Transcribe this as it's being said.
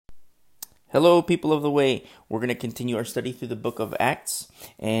Hello, people of the way. We're going to continue our study through the book of Acts.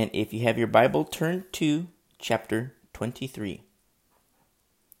 And if you have your Bible, turn to chapter 23.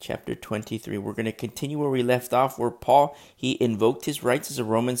 Chapter 23. We're going to continue where we left off, where Paul, he invoked his rights as a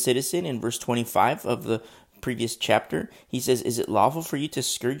Roman citizen in verse 25 of the previous chapter. He says, "Is it lawful for you to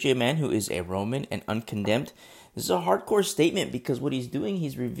scourge a man who is a Roman and uncondemned?" This is a hardcore statement because what he's doing,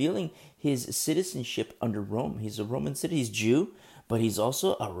 he's revealing his citizenship under Rome. He's a Roman citizen. He's Jew, but he's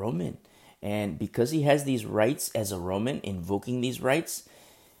also a Roman. And because he has these rights as a Roman, invoking these rights,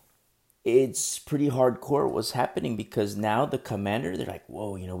 it's pretty hardcore what's happening because now the commander, they're like,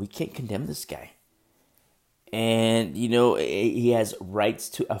 whoa, we can't condemn this guy. And, he has rights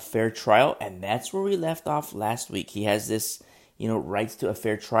to a fair trial. And that's where we left off last week. He has this, rights to a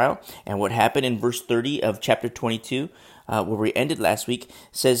fair trial. And what happened in verse 30 of chapter 22, where we ended last week,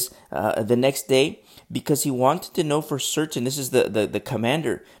 says the next day, because he wanted to know for certain, this is the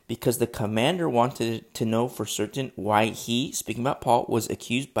commander, because the commander wanted to know for certain why he, speaking about Paul, was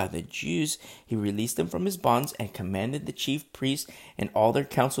accused by the Jews, he released him from his bonds and commanded the chief priests and all their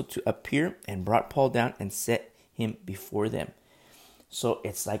council to appear and brought Paul down and set him before them. So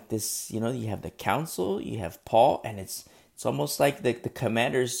it's like this, you have the council, you have Paul, and it's almost like the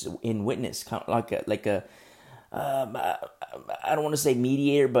commanders in witness, kind of like a I don't want to say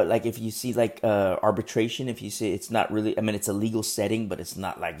mediator, but like if you see like arbitration, if you say it's not really, it's a legal setting, but it's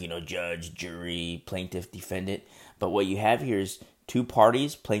not like, judge, jury, plaintiff, defendant. But what you have here is two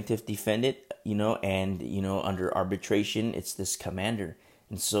parties, plaintiff, defendant, and, under arbitration, it's this commander.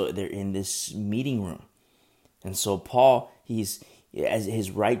 And so they're in this meeting room. And so Paul, he's, as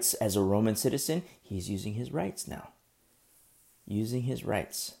his rights as a Roman citizen, he's using his rights now. Using his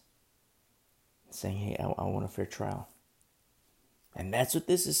rights. Saying, hey, I want a fair trial. And that's what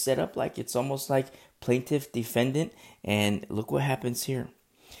this is set up like. It's almost like plaintiff, defendant. And look what happens here.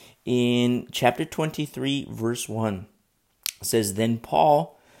 In chapter 23, verse 1, it says, "Then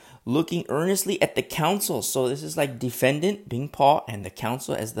Paul, looking earnestly at the council." So this is like defendant being Paul and the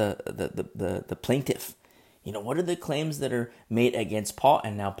council as the plaintiff. What are the claims that are made against Paul?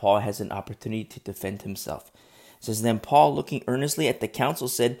 And now Paul has an opportunity to defend himself. It says, "Then Paul, looking earnestly at the council,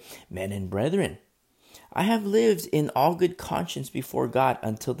 said, 'Men and brethren, I have lived in all good conscience before God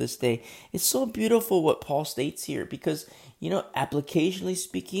until this day.'" It's so beautiful what Paul states here because, applicationally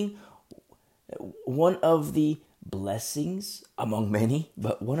speaking, one of the blessings among many,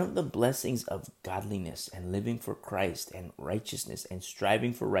 but one of the blessings of godliness and living for Christ and righteousness and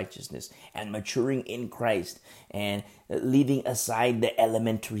striving for righteousness and maturing in Christ and leaving aside the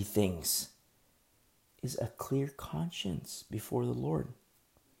elementary things is a clear conscience before the Lord.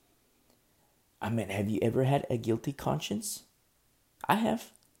 Have you ever had a guilty conscience? I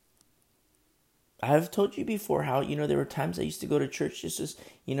have. I have told you before how, there were times I used to go to church, just as,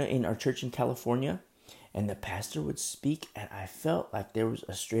 in our church in California, and the pastor would speak, and I felt like there was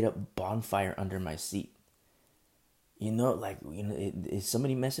a straight up bonfire under my seat. Is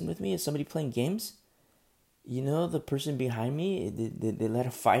somebody messing with me? Is somebody playing games? The person behind me, they lit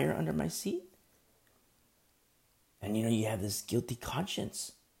a fire under my seat. And, you have this guilty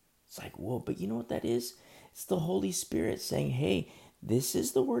conscience. It's like, whoa, but you know what that is? It's the Holy Spirit saying, hey, this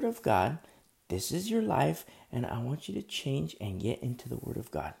is the Word of God. This is your life. And I want you to change and get into the Word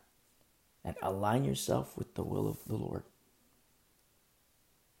of God. And align yourself with the will of the Lord.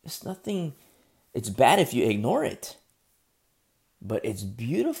 It's bad if you ignore it. But it's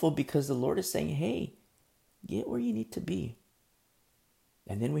beautiful because the Lord is saying, hey, get where you need to be.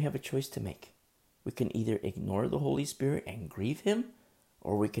 And then we have a choice to make. We can either ignore the Holy Spirit and grieve Him,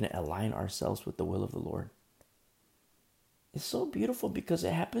 or we can align ourselves with the will of the Lord. It's so beautiful because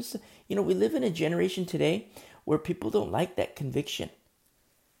it happens to, we live in a generation today where people don't like that conviction.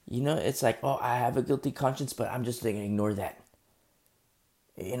 It's like, oh, I have a guilty conscience, but I'm just going to ignore that.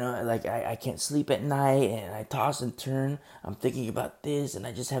 I can't sleep at night and I toss and turn. I'm thinking about this and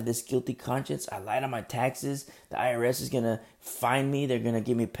I just have this guilty conscience. I lied on my taxes. The IRS is going to fine me. They're going to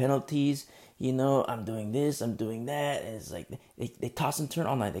give me penalties. I'm doing this, I'm doing that. And it's like they toss and turn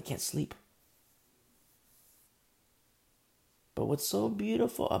all night. They can't sleep. But what's so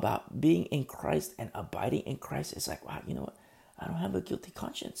beautiful about being in Christ and abiding in Christ is like, wow, you know what? I don't have a guilty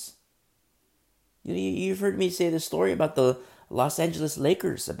conscience. You've heard me say the story about the Los Angeles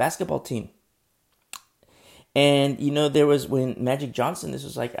Lakers, a basketball team. And, there was when Magic Johnson, this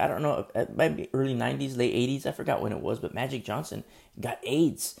was like, I don't know, it might be early 90s, late 80s. I forgot when it was, but Magic Johnson got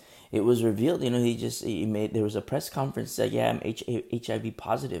AIDS. It was revealed, there was a press conference that, yeah, I'm HIV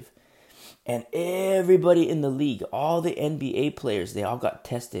positive. And everybody in the league, all the NBA players, they all got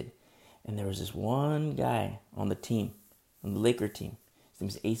tested. And there was this one guy on the team, on the Laker team. His name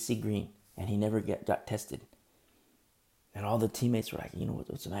is AC Green. and he never got tested. And all the teammates were like,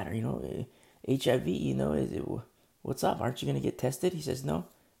 what's the matter? HIV, what's up? Aren't you going to get tested? He says, no.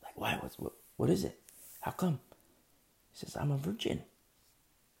 Like, why? What is it? How come? He says, I'm a virgin.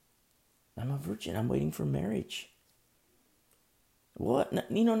 I'm waiting for marriage. What?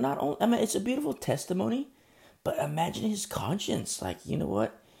 Not only, it's a beautiful testimony, but imagine his conscience. Like, you know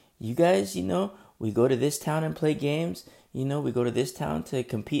what? You guys, we go to this town and play games. We go to this town to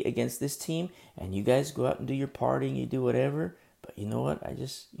compete against this team, and you guys go out and do your partying, you do whatever. But you know what? I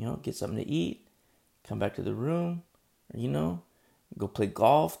just, get something to eat, come back to the room, or, go play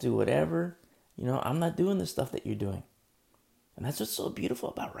golf, do whatever. I'm not doing the stuff that you're doing. And that's what's so beautiful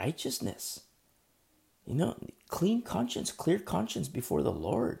about righteousness. Clean conscience, clear conscience before the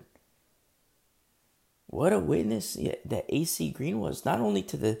Lord. What a witness that AC Green was, not only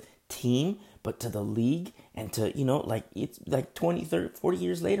to the team, but to the league, and to, it's like 20, 30, 40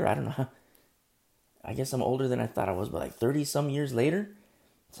 years later. I don't know. I guess I'm older than I thought I was, but like 30 some years later,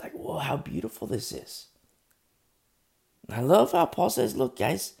 it's like, whoa, how beautiful this is. And I love how Paul says, look,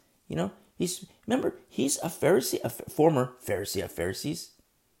 guys, he's a Pharisee, a former Pharisee of Pharisees.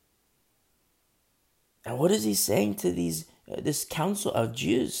 And what is he saying to this council of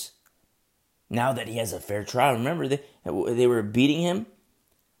Jews? Now that he has a fair trial, remember they were beating him.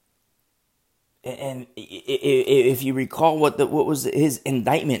 And if you recall what was his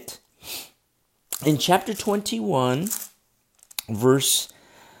indictment, in chapter 21, verse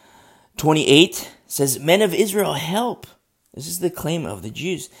 28, says, "Men of Israel, help." This is the claim of the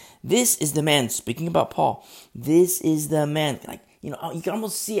Jews. This is the man, speaking about Paul. This is the man, like, you can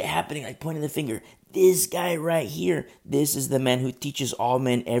almost see it happening, like pointing the finger. This guy right here, this is the man who teaches all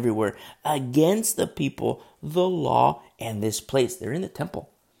men everywhere against the people, the law, and this place. They're in the temple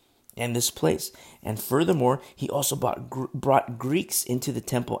and this place. And furthermore, he also brought Greeks into the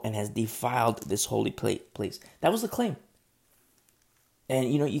temple and has defiled this holy place. That was the claim.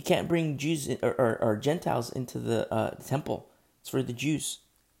 And, you can't bring Jews or Gentiles into the temple. It's for the Jews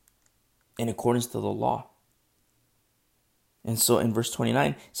in accordance to the law. And so in verse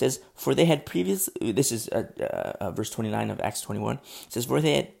 29, it says, for they had previously, this is verse 29 of Acts 21, it says, for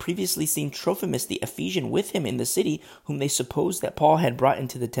they had previously seen Trophimus the Ephesian with him in the city, whom they supposed that Paul had brought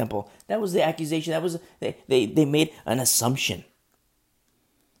into the temple. That was the accusation. That was, they made an assumption.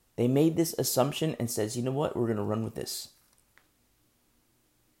 They made this assumption and says, you know what, we're going to run with this.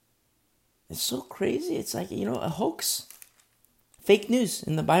 It's so crazy. It's like, a hoax. Fake news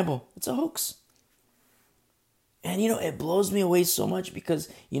in the Bible. It's a hoax. And, it blows me away so much because,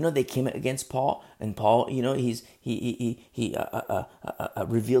 they came against Paul, and Paul, he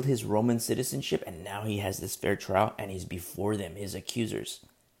revealed his Roman citizenship, and now he has this fair trial, and he's before them, his accusers.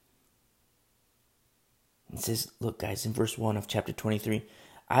 It says, look, guys, in verse 1 of chapter 23,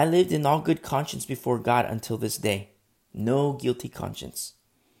 I lived in all good conscience before God until this day. No guilty conscience.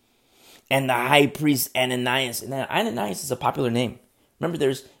 And the high priest Ananias, and Ananias is a popular name.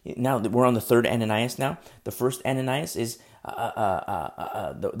 Remember, now we're on the third Ananias now. The first Ananias is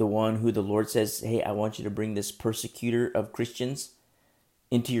the one who the Lord says, hey, I want you to bring this persecutor of Christians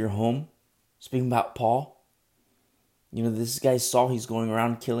into your home. Speaking about Paul. This guy Saul, he's going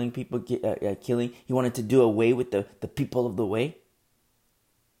around killing people, killing. He wanted to do away with the people of the way.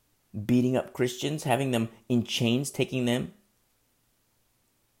 Beating up Christians, having them in chains, taking them.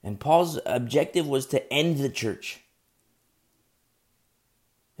 And Paul's objective was to end the church.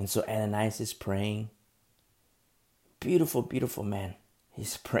 And so Ananias is praying. Beautiful, beautiful man.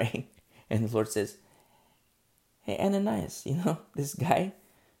 He's praying. And the Lord says, hey, Ananias, this guy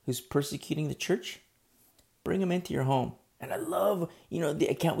who's persecuting the church, bring him into your home. And I love, the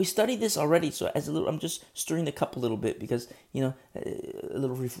account. We studied this already. So I'm just stirring the cup a little bit because, a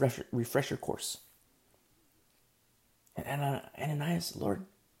little refresher course. And Ananias, Lord,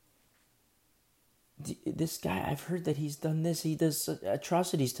 this guy, I've heard that he's done this. He does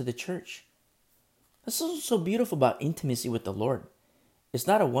atrocities to the church. That's so beautiful about intimacy with the Lord. It's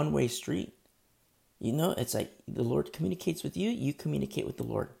not a one-way street. It's like the Lord communicates with you, you communicate with the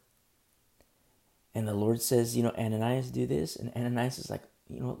Lord. And the Lord says, Ananias, do this. And Ananias is like,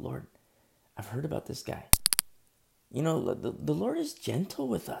 Lord, I've heard about this guy. The Lord is gentle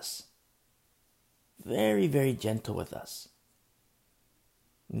with us. Very, very gentle with us.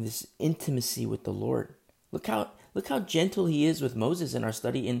 And this intimacy with the Lord. Look how gentle he is with Moses in our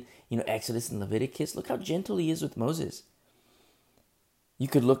study in Exodus and Leviticus. Look how gentle he is with Moses. You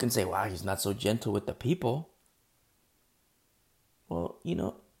could look and say, wow, he's not so gentle with the people. Well,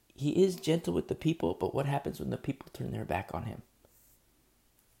 he is gentle with the people, but what happens when the people turn their back on him?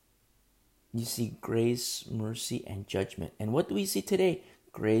 You see grace, mercy, and judgment. And what do we see today?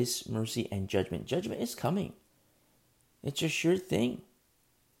 Grace, mercy, and judgment. Judgment is coming. It's a sure thing.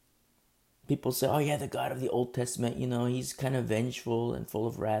 People say, oh yeah, the God of the Old Testament, he's kind of vengeful and full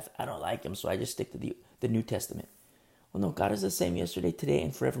of wrath. I don't like him, so I just stick to the New Testament. Well, no, God is the same yesterday, today,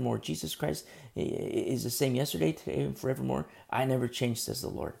 and forevermore. Jesus Christ is the same yesterday, today, and forevermore. I never change, says the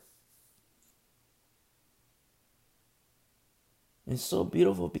Lord. And it's so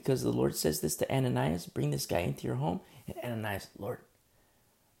beautiful because the Lord says this to Ananias, bring this guy into your home. And Ananias, Lord,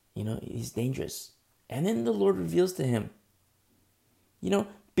 he's dangerous. And then the Lord reveals to him,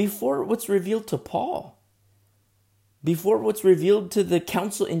 before what's revealed to Paul, before what's revealed to the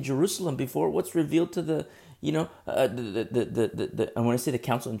council in Jerusalem, before what's revealed to the, and when I say the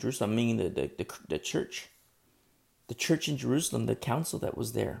council in Jerusalem, I mean the church. The church in Jerusalem, the council that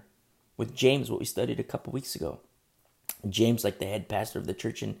was there with James, what we studied a couple weeks ago. James, like the head pastor of the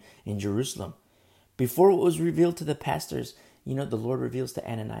church in Jerusalem. Before what was revealed to the pastors, the Lord reveals to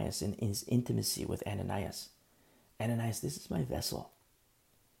Ananias in his intimacy with Ananias. Ananias, this is my vessel.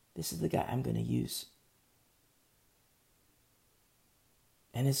 This is the guy I'm going to use.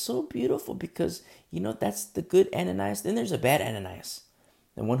 And it's so beautiful because, that's the good Ananias. Then there's a bad Ananias.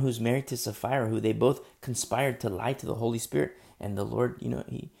 The one who's married to Sapphira, who they both conspired to lie to the Holy Spirit. And the Lord,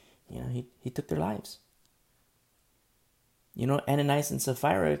 he took their lives. Ananias and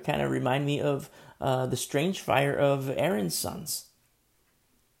Sapphira kind of remind me of the strange fire of Aaron's sons.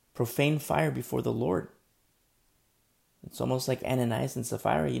 Profane fire before the Lord. It's almost like Ananias and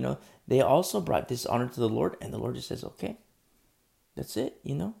Sapphira, they also brought dishonor to the Lord. And the Lord just says, okay, that's it,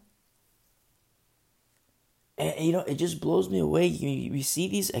 And, it just blows me away. You see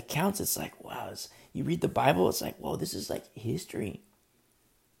these accounts, it's like, wow. You read the Bible, it's like, whoa, this is like history.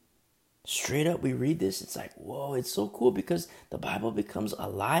 Straight up, we read this, it's like, whoa, it's so cool because the Bible becomes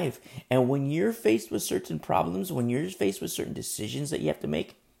alive. And when you're faced with certain problems, when you're faced with certain decisions that you have to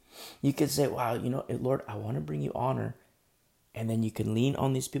make, you can say, wow, Lord, I want to bring you honor. And then you can lean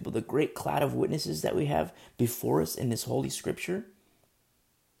on these people, the great cloud of witnesses that we have before us in this holy scripture.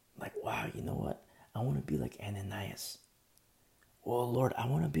 Like, wow, you know what? I want to be like Ananias. Oh, Lord, I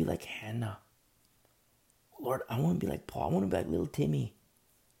want to be like Hannah. Lord, I want to be like Paul. I want to be like little Timmy.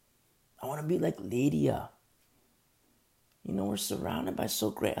 I want to be like Lydia. We're surrounded by so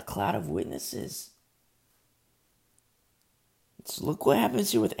great a cloud of witnesses. So look what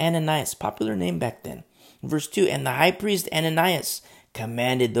happens here with Ananias, popular name back then. Verse 2, and the high priest Ananias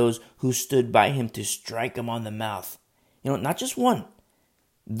commanded those who stood by him to strike him on the mouth. Not just one.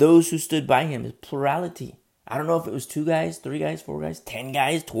 Those who stood by him, plurality. I don't know if it was 2 guys, 3 guys, 4 guys, 10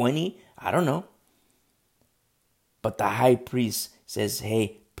 guys, 20. I don't know. But the high priest says,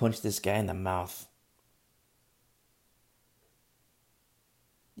 hey, punch this guy in the mouth.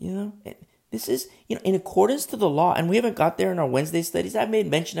 This is, in accordance to the law, and we haven't got there in our Wednesday studies. I've made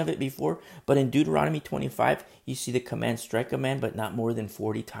mention of it before, but in Deuteronomy 25, you see the command, strike a man, but not more than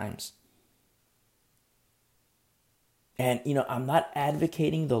 40 times. And, I'm not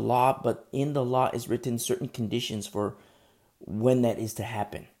advocating the law, but in the law is written certain conditions for when that is to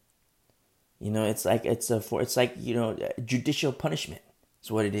happen. It's like, judicial punishment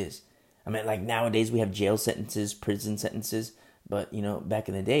is what it is. I mean, like nowadays we have jail sentences, prison sentences. But, back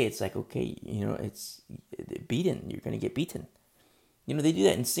in the day, it's like, okay, it's beaten. You're going to get beaten. They do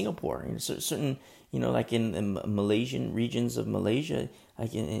that in Singapore. Certain, like in Malaysian regions of Malaysia,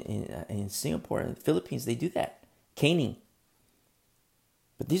 like in Singapore and the Philippines, they do that. Caning.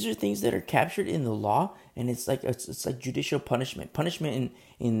 But these are things that are captured in the law, and it's like judicial punishment. Punishment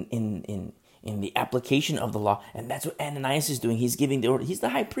in the application of the law. And that's what Ananias is doing. He's giving the order. He's the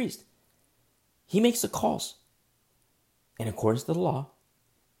high priest. He makes the calls. In accordance to the law.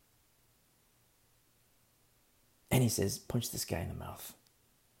 And he says, punch this guy in the mouth.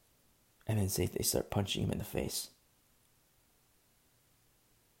 And then they start punching him in the face.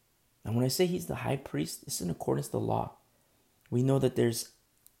 And when I say he's the high priest, this is in accordance to the law. We know that there's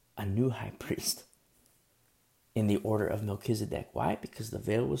a new high priest in the order of Melchizedek. Why? Because the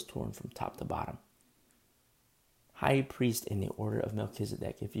veil was torn from top to bottom. High priest in the order of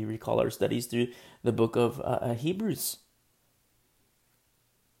Melchizedek. If you recall our studies through the book of Hebrews.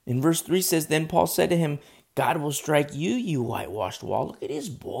 In verse 3 says, then Paul said to him, God will strike you, you whitewashed wall. Look at his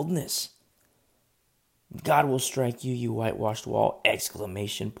boldness. God will strike you, you whitewashed wall!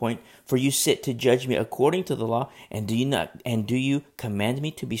 Exclamation point. For you sit to judge me according to the law, and do you command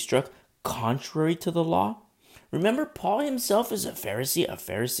me to be struck contrary to the law? Remember, Paul himself is a Pharisee of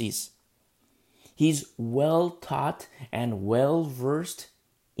Pharisees. He's well taught and well versed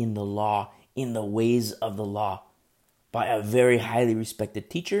in the law, in the ways of the law, by a very highly respected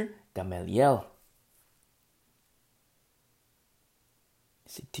teacher, Gamaliel.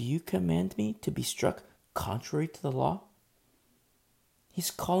 See, do you command me to be struck contrary to the law? He's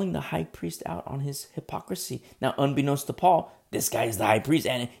calling the high priest out on his hypocrisy. Now, unbeknownst to Paul, this guy is the high priest,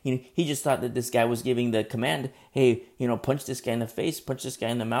 and he just thought that this guy was giving the command, hey, punch this guy in the face, punch this guy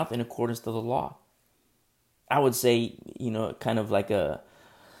in the mouth in accordance to the law. I would say, kind of like a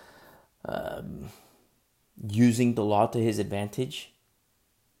using the law to his advantage.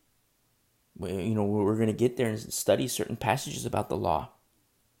 We're going to get there and study certain passages about the law.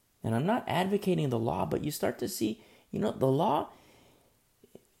 And I'm not advocating the law, but you start to see, the law,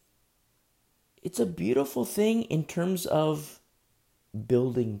 it's a beautiful thing in terms of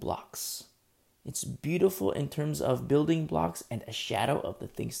building blocks. It's beautiful in terms of building blocks and a shadow of the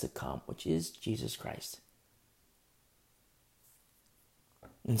things to come, which is Jesus Christ.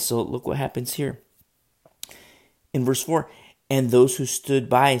 And so look what happens here. In verse 4, and those who stood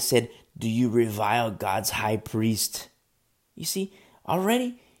by said, do you revile God's high priest? You see,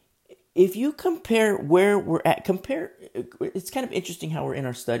 already, if you compare where we're at, it's kind of interesting how we're in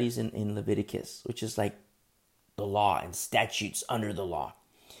our studies in Leviticus, which is like the law and statutes under the law.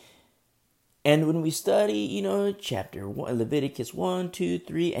 And when we study, chapter 1, Leviticus 1, 2,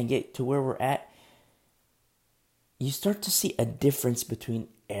 3, and get to where we're at, you start to see a difference between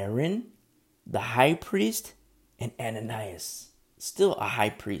Aaron, the high priest, and Ananias, still a high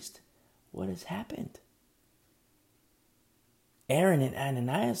priest. What has happened? Aaron and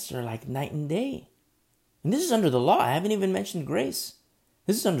Ananias are like night and day. And this is under the law. I haven't even mentioned grace.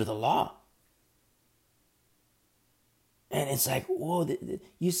 This is under the law. And it's like, whoa,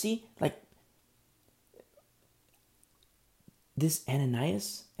 you see, like this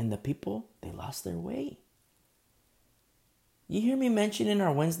Ananias and the people, they lost their way. You hear me mention in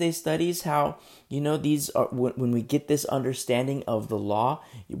our Wednesday studies how, these are, when we get this understanding of the law,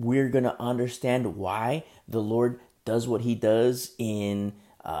 we're going to understand why the Lord does what he does in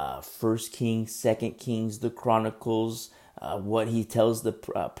 1 Kings, 2 Kings, the Chronicles, what he tells the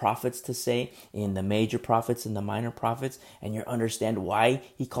prophets to say in the major prophets and the minor prophets, and you understand why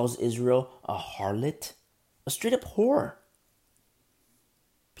he calls Israel a harlot, a straight up whore,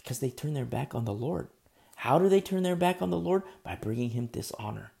 because they turn their back on the Lord. How do they turn their back on the Lord? By bringing him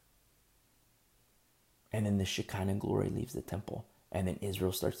dishonor. And then the Shekinah glory leaves the temple, and then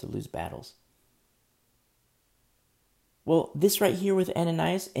Israel starts to lose battles. Well, this right here with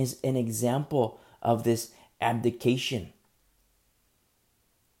Ananias is an example of this abdication.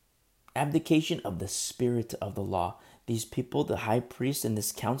 Abdication of the spirit of the law. These people, the high priest and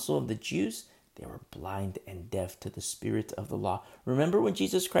this council of the Jews, they were blind and deaf to the spirit of the law. Remember when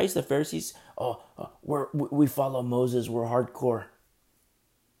Jesus Christ, the Pharisees, we follow Moses, we're hardcore.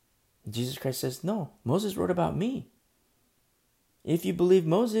 Jesus Christ says, no, Moses wrote about me. If you believe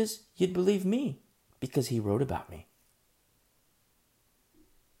Moses, you'd believe me because he wrote about me.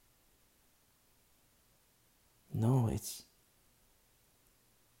 No, it's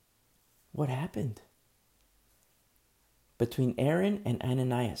what happened between Aaron and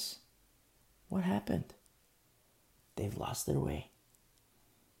Ananias. What happened? They've lost their way.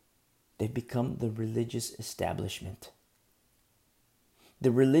 They've become the religious establishment.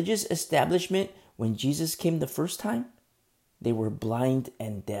 The religious establishment, when Jesus came the first time, they were blind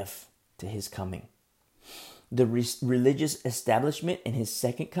and deaf to his coming. The religious establishment in his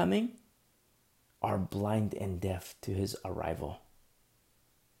second coming are blind and deaf to his arrival.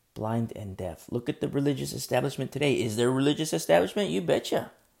 Blind and deaf. Look at the religious establishment today. Is there a religious establishment? You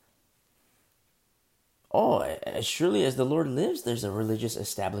betcha. Oh, as surely as the Lord lives, there's a religious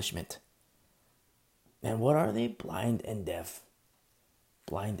establishment. And what are they? Blind and deaf.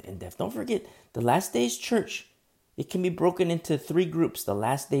 Blind and deaf. Don't forget, the last days church, it can be broken into 3 groups. The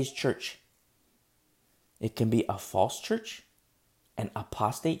last days church. It can be a false church, an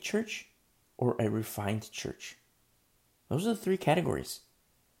apostate church, or a refined church. Those are the 3 categories.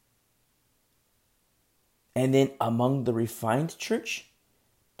 And then among the refined church,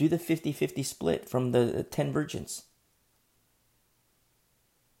 do the 50-50 split from the 10 virgins.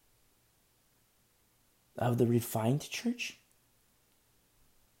 Of the refined church,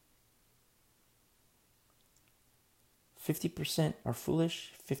 50% are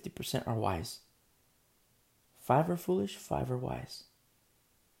foolish, 50% are wise. 5 are foolish, 5 are wise.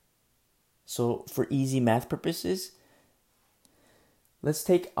 So for easy math purposes, let's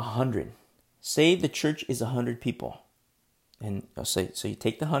take 100. Say the church is 100 people. And so you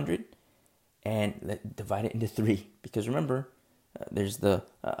take the 100 and divide it into 3. Because remember, there's the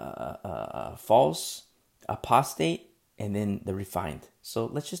false, apostate, and then the refined. So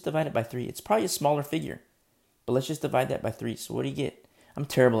let's just divide it by 3. It's probably a smaller figure, but let's just divide that by 3. So what do you get? I'm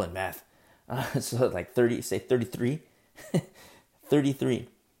terrible at math. So like 30, say 33. 33.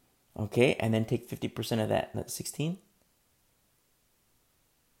 Okay, and then take 50% of that. That's 16.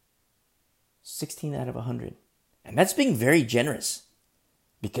 16 out of 100. And that's being very generous.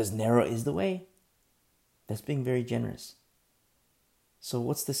 Because narrow is the way. That's being very generous. So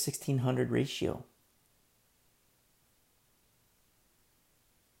what's the 1600 ratio?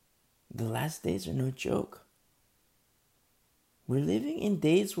 The last days are no joke. We're living in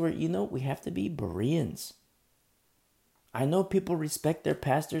days where, we have to be Bereans. I know people respect their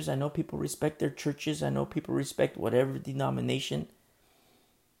pastors. I know people respect their churches. I know people respect whatever denomination.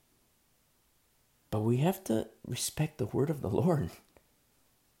 But we have to respect the word of the Lord.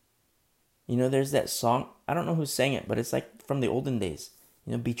 There's that song. I don't know who sang it, but it's like from the olden days.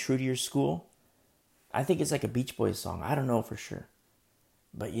 Be true to your school. I think it's like a Beach Boys song. I don't know for sure.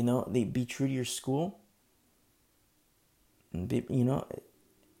 But, they be true to your school. Be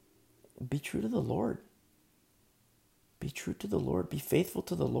true to the Lord. Be true to the Lord. Be faithful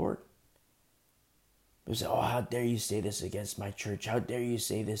to the Lord. They say, oh, how dare you say this against my church? How dare you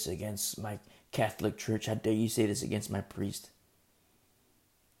say this against my Catholic church? How dare you say this against my priest?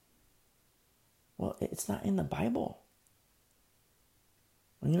 Well, it's not in the Bible.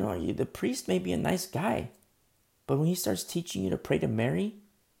 The priest may be a nice guy, but when he starts teaching you to pray to Mary,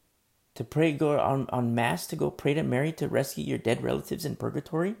 to pray, go on Mass, to go pray to Mary to rescue your dead relatives in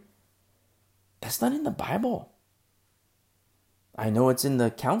purgatory, that's not in the Bible. I know it's in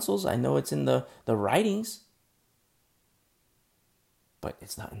the councils. I know it's in the writings. But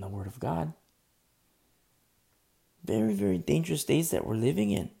it's not in the Word of God. Very, very dangerous days that we're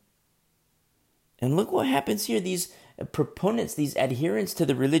living in. And look what happens here. These proponents, these adherents to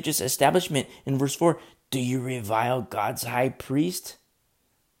the religious establishment in verse 4. Do you revile God's high priest?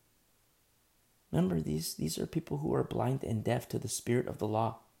 Remember, these are people who are blind and deaf to the spirit of the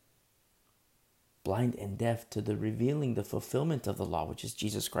law. Blind and deaf to the revealing, the fulfillment of the law, which is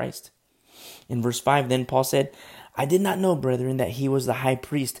Jesus Christ. In verse 5, then Paul said, I did not know, brethren, that he was the high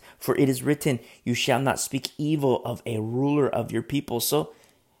priest, for it is written, you shall not speak evil of a ruler of your people. So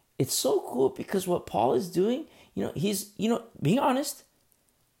it's so cool because what Paul is doing, he's, being honest,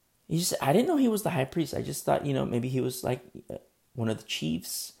 he just, I didn't know he was the high priest. I just thought, maybe he was like one of the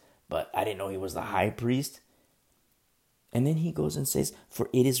chiefs, but I didn't know he was the high priest. And then he goes and says, for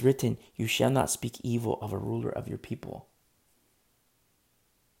it is written, you shall not speak evil of a ruler of your people.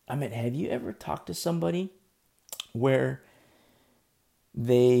 I mean, have you ever talked to somebody where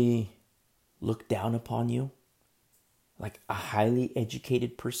they look down upon you? Like a highly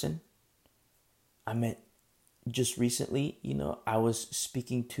educated person? I mean, just recently, I was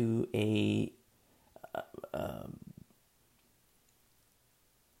speaking to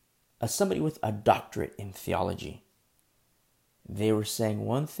somebody with a doctorate in theology. They were saying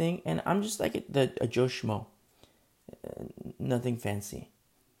one thing, and I'm just like a Joe Schmo. Nothing fancy.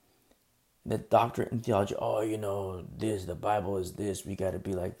 The doctorate in theology, this, the Bible is this, we got to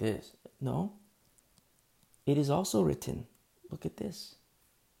be like this. No. It is also written, look at this.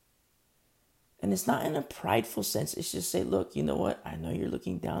 And it's not in a prideful sense. It's just say, look, you know what? I know you're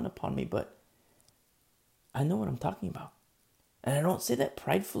looking down upon me, but I know what I'm talking about. And I don't say that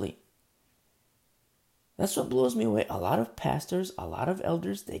pridefully. That's what blows me away. A lot of pastors, a lot of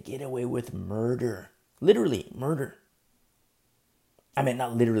elders, they get away with murder. Literally, murder. I mean,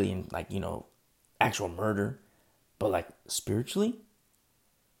 not literally in actual murder, but like spiritually,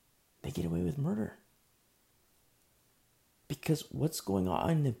 they get away with murder. Because what's going on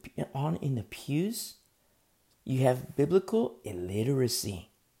in the pews, you have biblical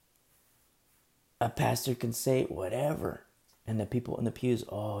illiteracy. A pastor can say whatever, and the people in the pews,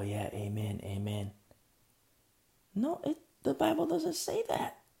 oh yeah, amen, amen. No, the Bible doesn't say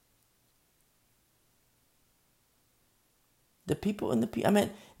that. The people in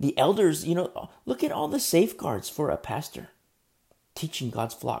the elders, look at all the safeguards for a pastor teaching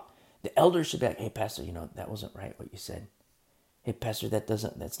God's flock. The elders should be like, hey, pastor, that wasn't right what you said. Hey, pastor,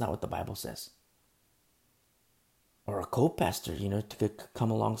 that's not what the Bible says. Or a co-pastor, to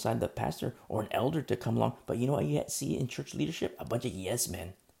come alongside the pastor, or an elder to come along. But you know what you see in church leadership? A bunch of yes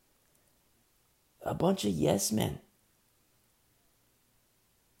men. A bunch of yes men.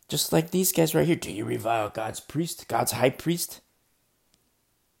 Just like these guys right here. Do you revile God's priest, God's high priest?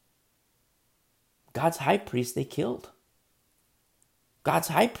 God's high priest they killed. God's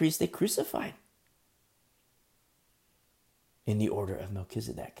high priest they crucified. In the order of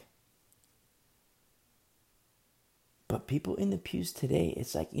Melchizedek. But people in the pews today,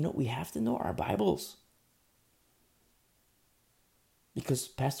 it's like, we have to know our Bibles. Because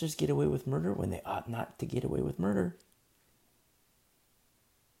pastors get away with murder when they ought not to get away with murder.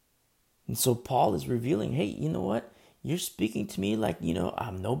 And so Paul is revealing, hey, you know what? You're speaking to me like,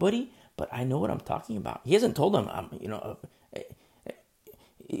 I'm nobody, but I know what I'm talking about. He hasn't told them,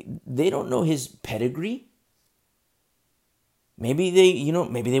 they don't know his pedigree. Maybe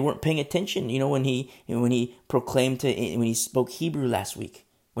maybe they weren't paying attention, when he proclaimed when he spoke Hebrew last week,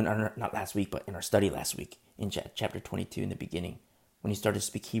 not last week, but in our study last week, in chapter 22 in the beginning, when he started to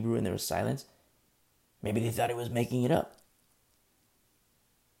speak Hebrew and there was silence. Maybe they thought he was making it up.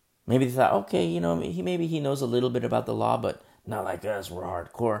 Maybe they thought, okay, maybe he knows a little bit about the law, but not like us, we're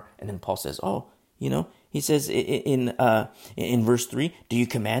hardcore. And then Paul says, he says in verse 3, do you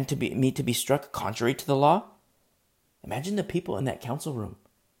command me to be struck contrary to the law? Imagine the people in that council room.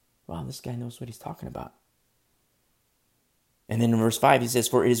 Wow, this guy knows what he's talking about. And then in verse 5, he says,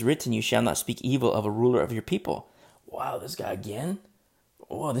 for it is written, you shall not speak evil of a ruler of your people. Wow, this guy again?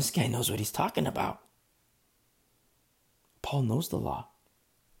 Oh, this guy knows what he's talking about. Paul knows the law.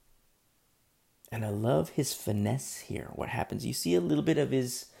 And I love his finesse here. What happens? You see a little bit of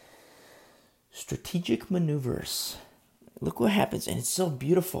his strategic maneuvers. Look what happens. And it's so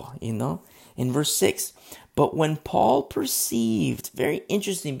beautiful, In verse 6, but when Paul perceived, very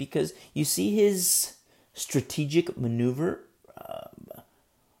interesting because you see his strategic maneuver,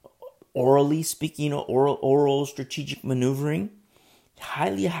 orally speaking, oral strategic maneuvering,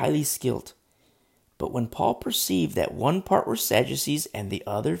 highly, highly skilled. But when Paul perceived that one part were Sadducees and the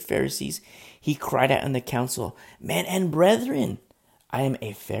other Pharisees, he cried out in the council, men and brethren, I am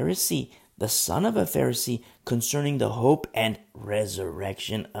a Pharisee, the son of a Pharisee, concerning the hope and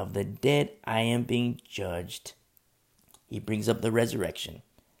resurrection of the dead, I am being judged. He brings up the resurrection.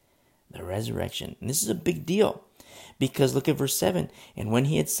 The resurrection. And this is a big deal. Because look at verse 7. And when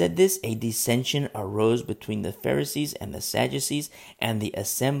he had said this, a dissension arose between the Pharisees and the Sadducees, and the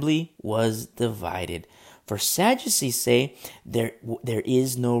assembly was divided. For Sadducees say there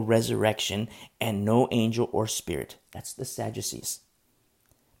is no resurrection and no angel or spirit. That's the Sadducees.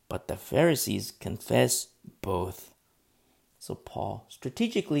 But the Pharisees confess both. So Paul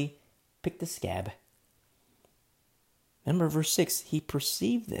strategically picked a scab. Remember verse 6, he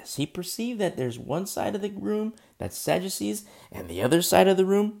perceived this. He perceived that there's one side of the room that's Sadducees and the other side of the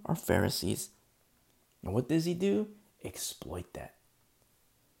room are Pharisees. And what does he do? Exploit that.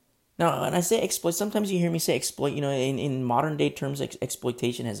 Now, when I say exploit, sometimes you hear me say exploit. In modern day terms,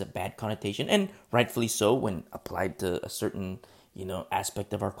 exploitation has a bad connotation, and rightfully so when applied to a certain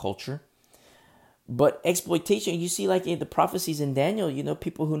aspect of our culture. But exploitation, you see, like in the prophecies in Daniel,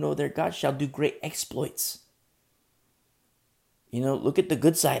 people who know their God shall do great exploits. Look at the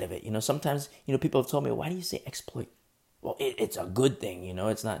good side of it. Sometimes, people have told me, why do you say exploit? Well, it's a good thing,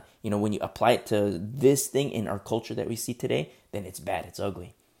 it's not, when you apply it to this thing in our culture that we see today, then it's bad, it's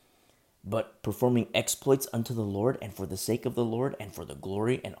ugly. But performing exploits unto the Lord and for the sake of the Lord and for the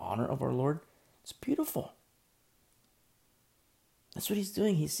glory and honor of our Lord, it's beautiful. That's what he's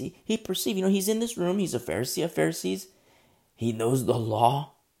doing. He perceived, he's in this room. He's a Pharisee of Pharisees. He knows the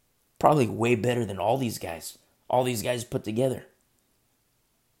law probably way better than all these guys put together.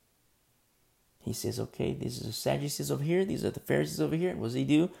 He says, okay, these are the Sadducees over here. These are the Pharisees over here. What does he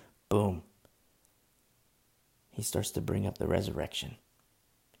do? Boom. He starts to bring up the resurrection.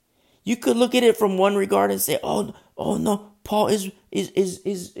 You could look at it from one regard and say, oh no, Paul is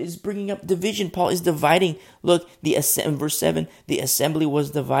bringing up division. Paul is dividing. Look, verse 7, the assembly was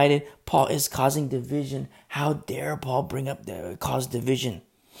divided. Paul is causing division. How dare Paul cause division?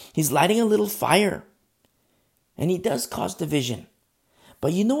 He's lighting a little fire. And he does cause division.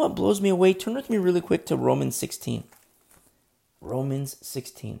 But you know what blows me away? Turn with me really quick to Romans 16. Romans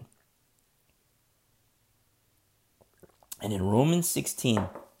 16. And in Romans 16,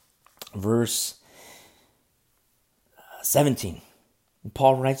 verse 17,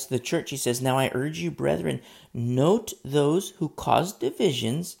 Paul writes to the church, he says, now I urge you, brethren, note those who cause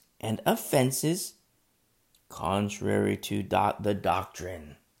divisions and offenses contrary to the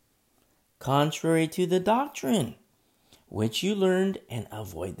doctrine. Contrary to the doctrine, which you learned, and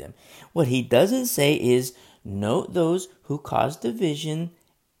avoid them. What he doesn't say is, note those who cause division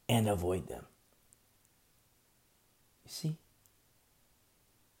and avoid them. You see?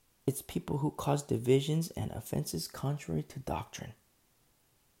 It's people who cause divisions and offenses contrary to doctrine.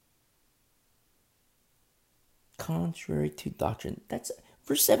 Contrary to doctrine. That's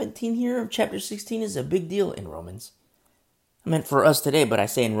verse 17 here of chapter 16 is a big deal in Romans. I meant for us today, but I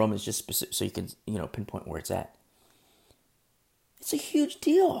say in Romans just specific, so you can, pinpoint where it's at. It's a huge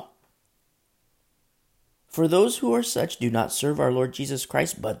deal. For those who are such do not serve our Lord Jesus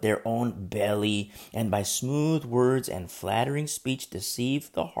Christ, but their own belly, and by smooth words and flattering speech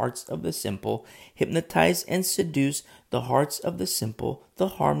deceive the hearts of the simple, hypnotize and seduce the hearts of the simple, the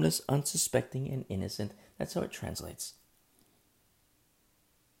harmless, unsuspecting, and innocent. That's how it translates.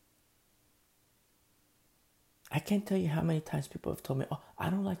 I can't tell you how many times people have told me, oh, I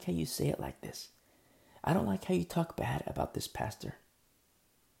don't like how you say it like this. I don't like how you talk bad about this pastor.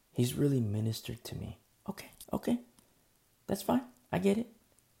 He's really ministered to me. Okay. That's fine. I get it.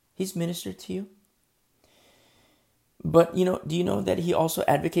 He's ministered to you. But, do you know that he also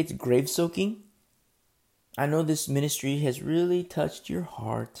advocates grave soaking? I know this ministry has really touched your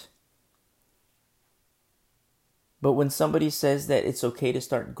heart. But when somebody says that it's okay to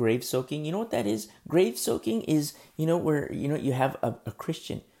start grave soaking, you know what that is? Grave soaking is, where, you have a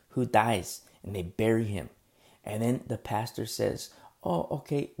Christian who dies and they bury him. And then the pastor says, oh,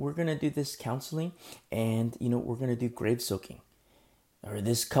 okay, we're going to do this counseling and, we're going to do grave soaking. Or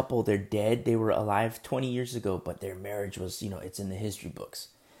this couple, they're dead. They were alive 20 years ago, but their marriage was, it's in the history books.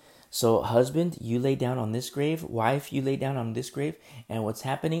 So husband, you lay down on this grave. Wife, you lay down on this grave. And what's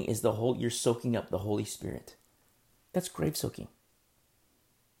happening is you're soaking up the Holy Spirit. That's grave soaking.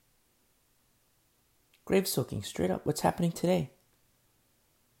 Grave soaking, straight up. What's happening today?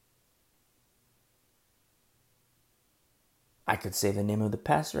 I could say the name of the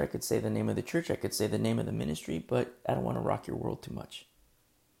pastor. I could say the name of the church. I could say the name of the ministry, but I don't want to rock your world too much.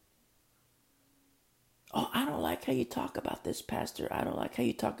 Oh, I don't like how you talk about this pastor. I don't like how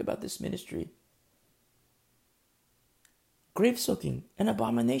you talk about this ministry. Grave soaking, an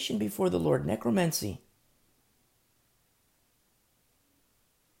abomination before the Lord, necromancy.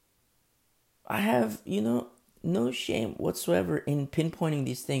 I have, no shame whatsoever in pinpointing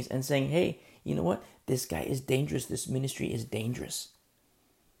these things and saying, hey, you know what? This guy is dangerous. This ministry is dangerous.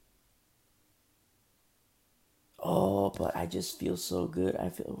 Oh, but I just feel so good.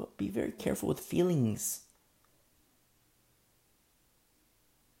 Be very careful with feelings.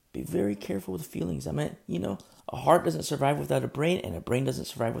 Be very careful with feelings. I mean, a heart doesn't survive without a brain, and a brain doesn't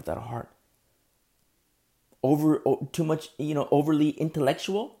survive without a heart. Too much, overly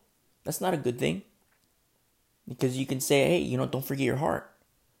intellectual, that's not a good thing. Because you can say, hey, don't forget your heart.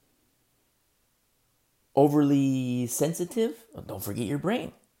 Overly sensitive, don't forget your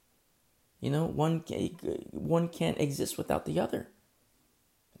brain. One can't exist without the other.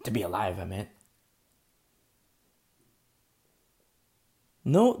 To be alive, I meant.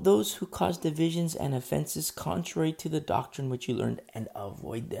 Note those who cause divisions and offenses contrary to the doctrine which you learned, and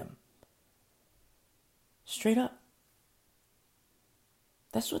avoid them. Straight up.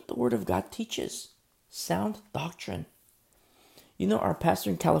 That's what the Word of God teaches. Sound doctrine. Our pastor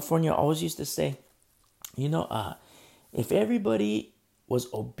in California always used to say, if everybody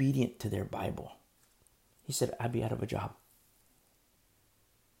was obedient to their Bible, he said, I'd be out of a job.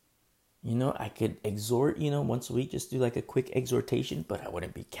 I could exhort, once a week, just do like a quick exhortation, but I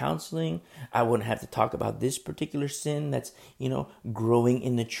wouldn't be counseling. I wouldn't have to talk about this particular sin that's, growing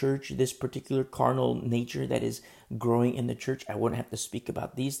in the church, this particular carnal nature that is growing in the church. I wouldn't have to speak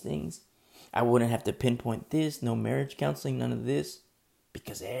about these things. I wouldn't have to pinpoint this, no marriage counseling, none of this,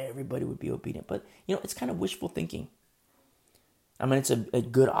 because everybody would be obedient. But, it's kind of wishful thinking. I mean, it's a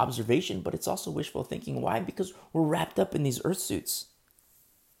good observation, but it's also wishful thinking. Why? Because we're wrapped up in these earth suits.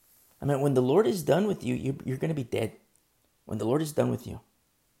 I mean, when the Lord is done with you, you're going to be dead. When the Lord is done with you,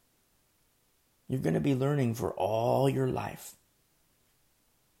 you're going to be learning for all your life.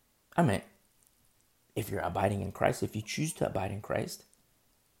 I mean, if you're abiding in Christ, if you choose to abide in Christ,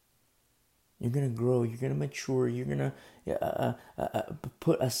 you're going to grow, you're going to mature, you're going to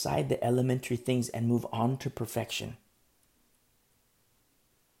put aside the elementary things and move on to perfection.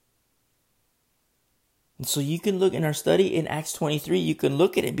 And so you can look in our study in Acts 23, you can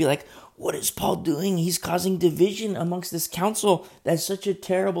look at it and be like, what is Paul doing? He's causing division amongst this council. That's such a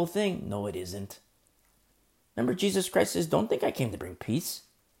terrible thing. No, it isn't. Remember, Jesus Christ says, don't think I came to bring peace.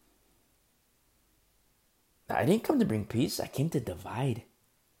 I didn't come to bring peace. I came to divide.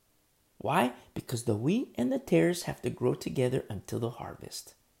 Why? Because the wheat and the tares have to grow together until the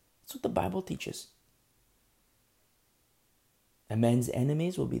harvest. That's what the Bible teaches. A man's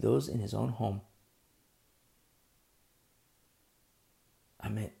enemies will be those in his own home. I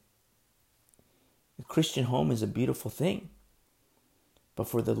mean, the Christian home is a beautiful thing. But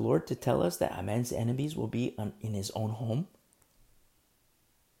for the Lord to tell us that a man's enemies will be in his own home,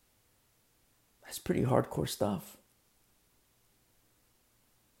 that's pretty hardcore stuff.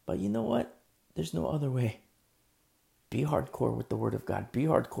 But you know what? There's no other way. Be hardcore with the Word of God. Be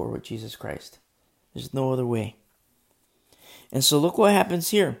hardcore with Jesus Christ. There's no other way. And so look what happens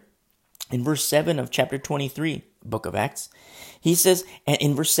here. In verse 7 of chapter 23, book of Acts, he says, and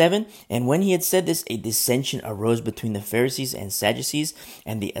in verse 7, and when he had said this, a dissension arose between the Pharisees and Sadducees,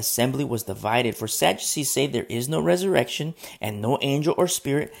 and the assembly was divided. For Sadducees say there is no resurrection and no angel or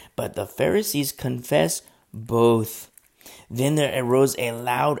spirit, but the Pharisees confess Both. Then there arose a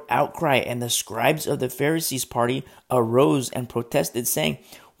loud outcry, and the scribes of the Pharisees' party arose and protested, saying,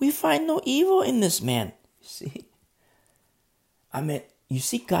 "We find no evil in this man." See? You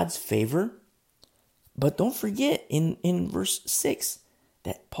see God's favor, but don't forget in verse 6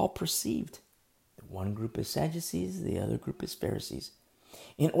 that Paul perceived. One group is Sadducees, the other group is Pharisees.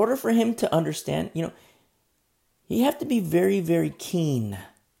 In order for him to understand, you have to be very, very keen,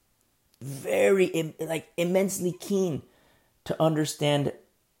 very, immensely keen to understand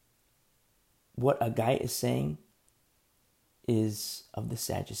what a guy is saying is of the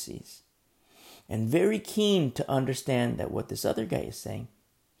Sadducees. And very keen to understand that what this other guy is saying,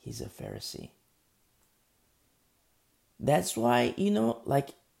 he's a Pharisee. That's why,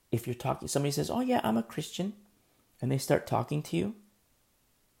 if you're talking, somebody says, "Oh yeah, I'm a Christian," and they start talking to you,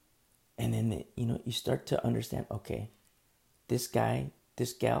 and then you start to understand, okay, this guy,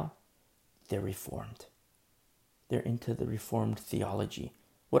 this gal, they're Reformed. They're into the Reformed theology,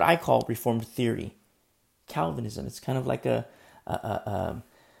 what I call Reformed theory, Calvinism. It's kind of like a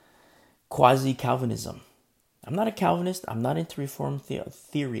quasi-Calvinism. I'm not a Calvinist. I'm not into Reformed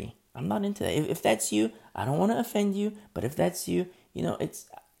theory. I'm not into that. If that's you, I don't want to offend you, but if that's you,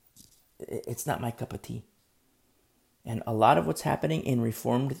 it's not my cup of tea. And a lot of what's happening in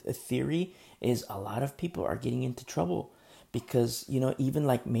Reformed theory is a lot of people are getting into trouble because, even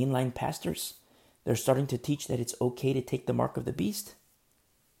like mainline pastors, they're starting to teach that it's okay to take the mark of the beast.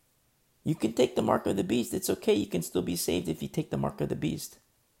 You can take the mark of the beast. It's okay. You can still be saved if you take the mark of the beast.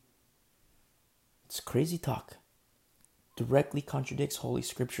 It's crazy talk. Directly contradicts Holy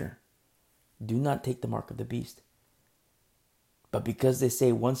Scripture. Do not take the mark of the beast. But because they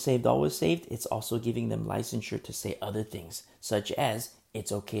say once saved, always saved, it's also giving them licensure to say other things, such as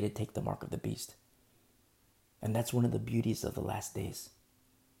it's okay to take the mark of the beast. And that's one of the beauties of the last days.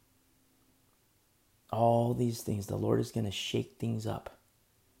 All these things, the Lord is going to shake things up.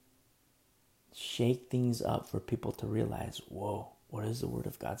 Shake things up for people to realize, whoa, what does the Word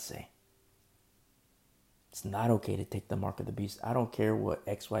of God say? It's not okay to take the mark of the beast. I don't care what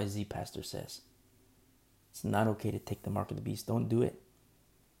XYZ pastor says. It's not okay to take the mark of the beast. Don't do it.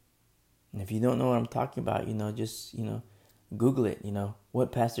 And if you don't know what I'm talking about, just Google it.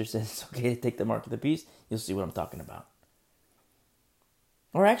 What pastor says it's okay to take the mark of the beast. You'll see what I'm talking about.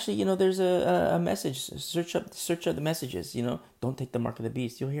 Or actually, there's a message. Search up the messages. Don't take the mark of the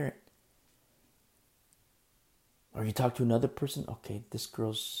beast. You'll hear it. Or you talk to another person. Okay, this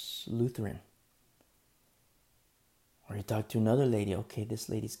girl's Lutheran. Or you talk to another lady. Okay, this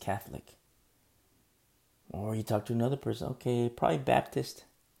lady's Catholic. Or you talk to another person. Okay, probably Baptist.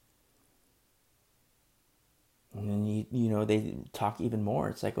 And then they talk even more.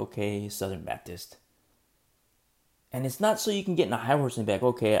 It's like, okay, Southern Baptist. And it's not so you can get in a high horse and be like,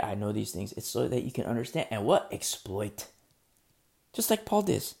 okay, I know these things. It's so that you can understand and exploit. Just like Paul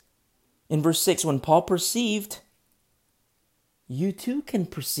did. In verse 6, when Paul perceived, you too can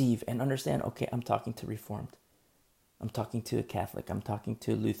perceive and understand, okay, I'm talking to Reformed. I'm talking to a Catholic. I'm talking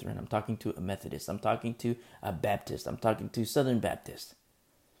to a Lutheran. I'm talking to a Methodist. I'm talking to a Baptist. I'm talking to Southern Baptist.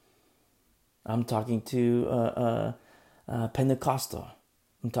 I'm talking to a Pentecostal.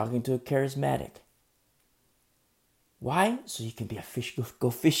 I'm talking to a Charismatic. Why? So you can be a fish.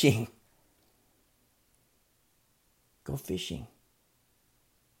 Go fishing. Go fishing.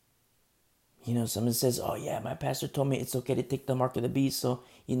 Someone says, "Oh yeah, my pastor told me it's okay to take the mark of the beast." So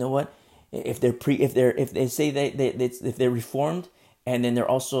you know what? If they say if they're Reformed and then they're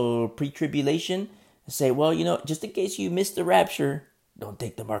also pre-tribulation, say, well, just in case you missed the rapture, don't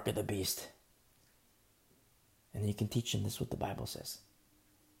take the mark of the beast. And you can teach them this is what the Bible says.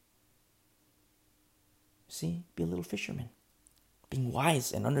 See, be a little fisherman, being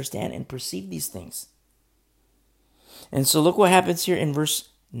wise and understand and perceive these things. And so look what happens here in verse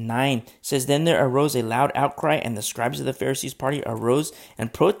 9. It says, then there arose a loud outcry, and the scribes of the Pharisees' party arose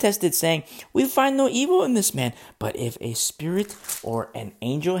and protested, saying, "We find no evil in this man, but if a spirit or an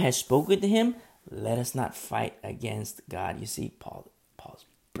angel has spoken to him, let us not fight against God." You see, Paul's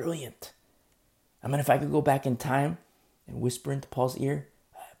brilliant. If I could go back in time and whisper into Paul's ear,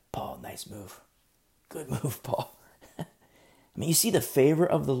 "Paul, nice move. Good move, Paul." You see the favor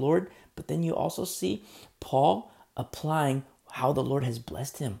of the Lord, but then you also see Paul applying how the Lord has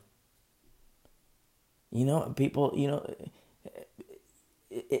blessed him. People,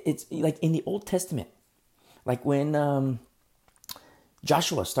 it's like in the Old Testament, like when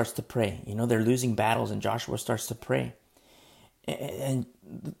Joshua starts to pray, they're losing battles and Joshua starts to pray. And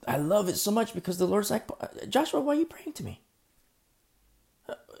I love it so much because the Lord's like, "Joshua, why are you praying to me?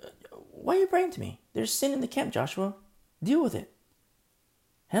 Why are you praying to me? There's sin in the camp, Joshua. Deal with it.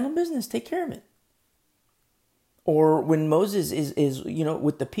 Handle business. Take care of it." Or when Moses is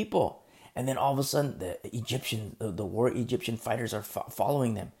with the people, and then all of a sudden the war Egyptian fighters are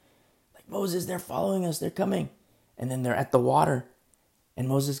following them. Like, Moses, they're following us, they're coming. And then they're at the water, and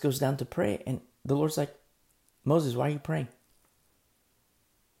Moses goes down to pray, and the Lord's like, Moses, why are you praying?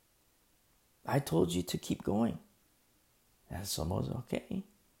 I told you to keep going. And so Moses, okay,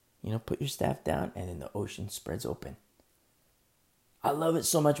 put your staff down, and then the ocean spreads open. I love it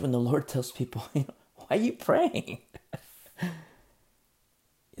so much when the Lord tells people, why are you praying?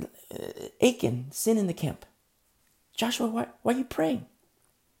 Achan, sin in the camp. Joshua, why are you praying?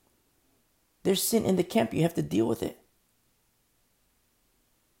 There's sin in the camp. You have to deal with it.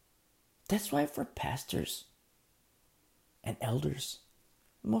 That's why for pastors and elders,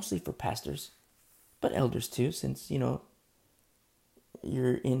 mostly for pastors, but elders too, since,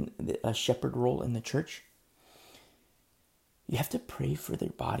 you're in a shepherd role in the church, you have to pray for their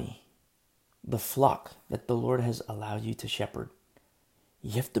body, the flock that the Lord has allowed you to shepherd.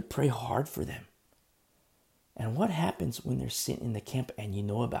 You have to pray hard for them. And what happens when there's sin in the camp and you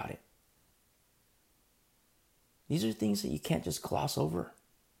know about it? These are things that you can't just gloss over.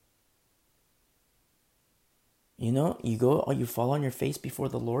 You fall on your face before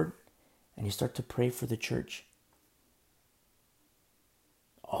the Lord and you start to pray for the church.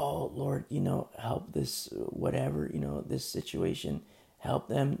 Oh, Lord, help this, whatever, this situation, help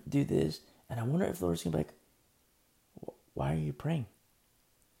them do this. And I wonder if the Lord's going to be like, why are you praying?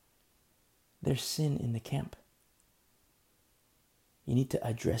 There's sin in the camp. You need to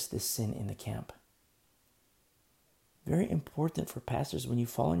address this sin in the camp. Very important for pastors, when you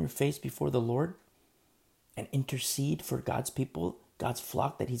fall on your face before the Lord and intercede for God's people, God's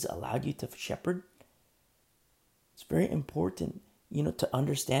flock that He's allowed you to shepherd. It's very important, to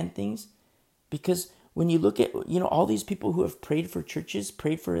understand things, because when you look at, all these people who have prayed for churches,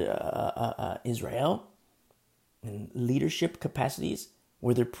 prayed for Israel in leadership capacities,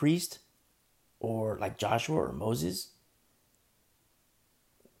 whether priest or like Joshua or Moses,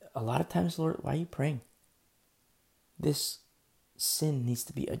 a lot of times, Lord, why are you praying? This sin needs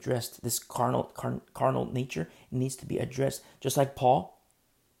to be addressed. This carnal nature needs to be addressed. Just like Paul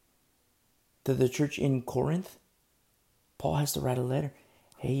to the church in Corinth, Paul has to write a letter.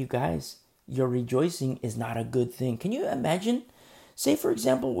 Hey, you guys, your rejoicing is not a good thing. Can you imagine? Say, for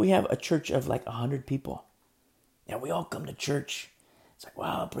example, we have a church of like 100 people, and we all come to church. It's like,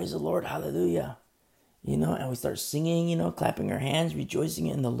 wow, praise the Lord, hallelujah. And we start singing, clapping our hands, rejoicing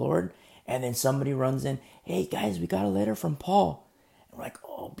in the Lord. And then somebody runs in, hey guys, we got a letter from Paul. And we're like,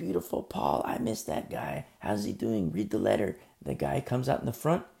 oh, beautiful Paul, I miss that guy. How's he doing? Read the letter. The guy comes out in the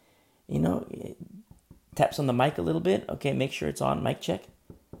front, taps on the mic a little bit. Okay, make sure it's on, mic check.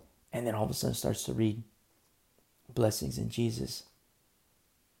 And then all of a sudden starts to read blessings in Jesus.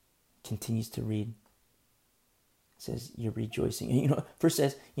 Continues to read. Says, you're rejoicing. First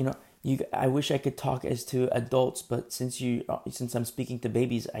says, I wish I could talk as to adults, but since I'm speaking to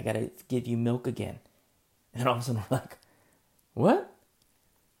babies, I gotta give you milk again. And all of a sudden we're like, what?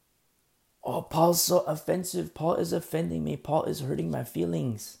 Oh, Paul's so offensive. Paul is offending me. Paul is hurting my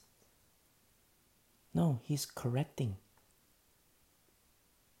feelings. No, he's correcting.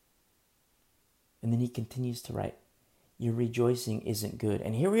 And then he continues to write, your rejoicing isn't good.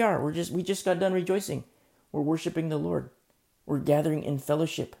 And here we are. We just got done rejoicing. We're worshiping the Lord. We're gathering in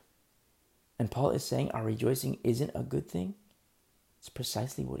fellowship. And Paul is saying our rejoicing isn't a good thing. It's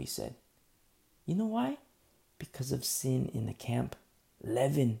precisely what he said. You know why? Because of sin in the camp.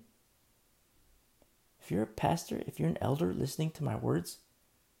 Leaven. If you're a pastor, if you're an elder listening to my words,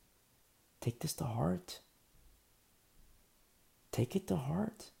 take this to heart. Take it to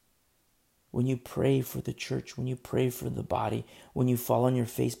heart. When you pray for the church, when you pray for the body, when you fall on your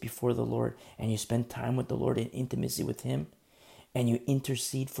face before the Lord and you spend time with the Lord in intimacy with Him, and you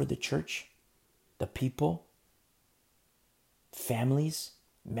intercede for the church, the people, families,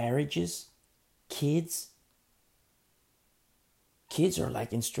 marriages, kids. Kids are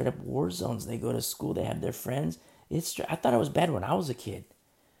like in straight up war zones. They go to school, they have their friends. I thought it was bad when I was a kid.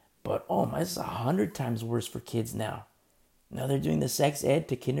 But oh my, it's 100 times worse for kids now. Now they're doing the sex ed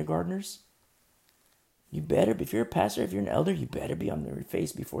to kindergartners. You better, if you're a pastor, if you're an elder, you better be on your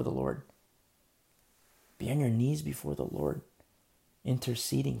face before the Lord. Be on your knees before the Lord,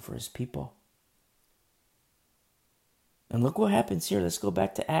 interceding for His people. And look what happens here. Let's go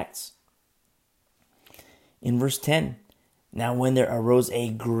back to Acts. In verse 10, now when there arose a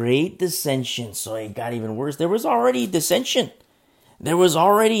great dissension, so it got even worse. There was already dissension. There was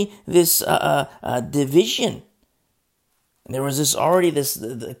already this division. There was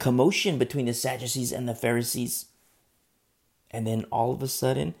the commotion between the Sadducees and the Pharisees. And then all of a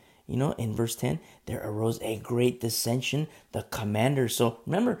sudden, in verse 10, there arose a great dissension. The commander. So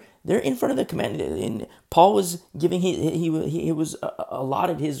remember, they're in front of the commander. And Paul was giving, he was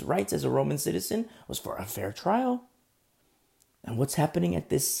allotted his rights as a Roman citizen was for a fair trial. And what's happening at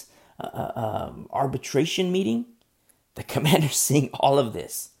this arbitration meeting? The commander's seeing all of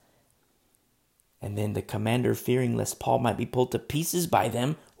this. And then the commander, fearing lest Paul might be pulled to pieces by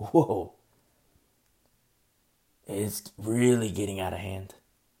them, it's really getting out of hand,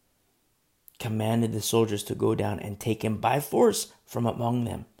 commanded the soldiers to go down and take him by force from among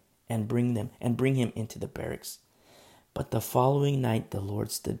them and bring him into the barracks. But the following night the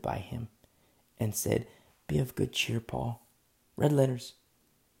Lord stood by him and said, "Be of good cheer, Paul." Red letters.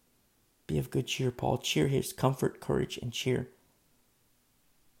 "Be of good cheer, Paul." Cheer here is comfort, courage, and cheer.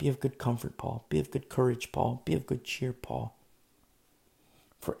 Be of good comfort, Paul. Be of good courage, Paul. Be of good cheer, Paul.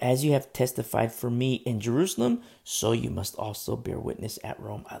 For as you have testified for me in Jerusalem, so you must also bear witness at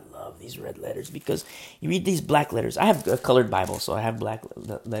Rome. I love these red letters because you read these black letters. I have a colored Bible, so I have black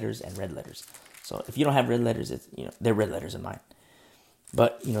letters and red letters. So if you don't have red letters, it's, they're red letters in mine.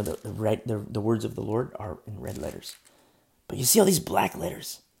 But the words of the Lord are in red letters. But you see all these black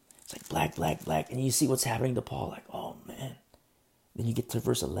letters. It's like black, black, black, and you see what's happening to Paul. Like, oh man. Then you get to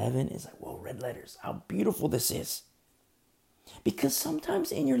verse 11. It's like, whoa, red letters. How beautiful this is. Because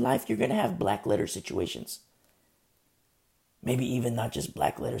sometimes in your life, you're going to have black letter situations. Maybe even not just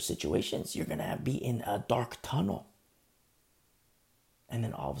black letter situations. You're going to be in a dark tunnel. And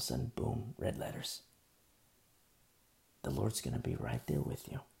then all of a sudden, boom, red letters. The Lord's going to be right there with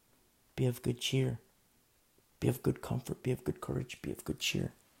you. Be of good cheer. Be of good comfort. Be of good courage. Be of good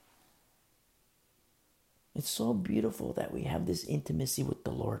cheer. It's so beautiful that we have this intimacy with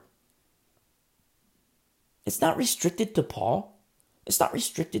the Lord. It's not restricted to Paul. It's not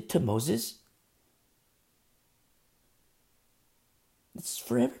restricted to Moses. It's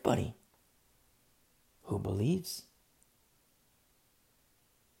for everybody who believes.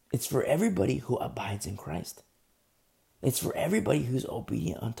 It's for everybody who abides in Christ. It's for everybody who's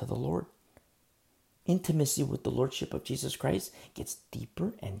obedient unto the Lord. Intimacy with the Lordship of Jesus Christ gets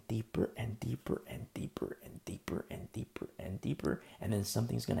deeper and deeper and deeper and deeper and deeper and deeper and deeper, and then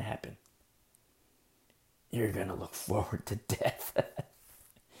something's going to happen. You're going to look forward to death.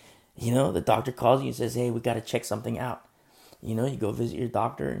 The doctor calls you and says, "Hey, we got to check something out." You go visit your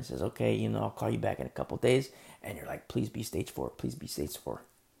doctor and says, "Okay, I'll call you back in a couple of days." And you're like, "Please be stage 4. Please be stage 4.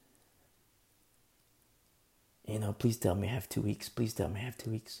 Please tell me I have 2 weeks. Please tell me I have 2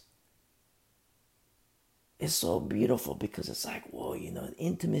 weeks." It's so beautiful because it's like, whoa,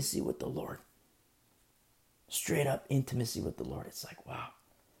 intimacy with the Lord. Straight up intimacy with the Lord. It's like, wow.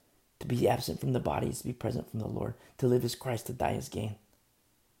 To be absent from the body is to be present from the Lord. To live is Christ, to die is gain.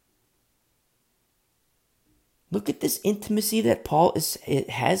 Look at this intimacy that Paul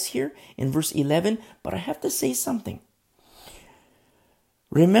has here in verse 11. But I have to say something.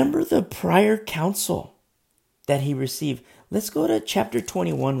 Remember the prior counsel that he received. Let's go to chapter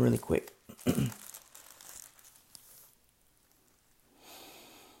 21 really quick.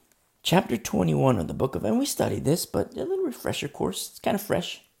 Chapter 21 of the book of, and we studied this, but a little refresher course. It's kind of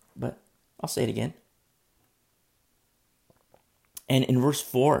fresh, but I'll say it again. And in verse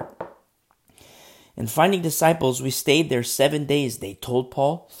 4, "And finding disciples, we stayed there 7 days. They told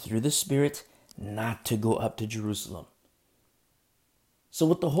Paul, through the Spirit, not to go up to Jerusalem." So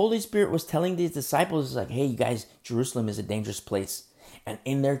what the Holy Spirit was telling these disciples is like, hey, you guys, Jerusalem is a dangerous place. And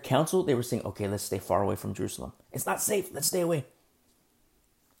in their counsel, they were saying, okay, let's stay far away from Jerusalem. It's not safe. Let's stay away.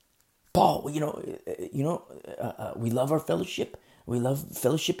 Paul, we love our fellowship. We love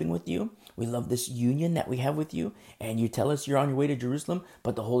fellowshipping with you. We love this union that we have with you. And you tell us you're on your way to Jerusalem,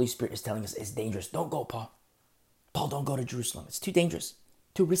 but the Holy Spirit is telling us it's dangerous. Don't go, Paul. Paul, don't go to Jerusalem. It's too dangerous,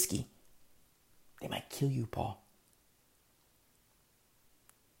 too risky. They might kill you, Paul.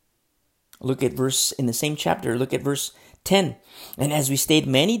 Look at in the same chapter, look at verse 10. "And as we stayed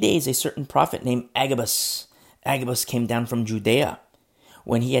many days, a certain prophet named Agabus came down from Judea.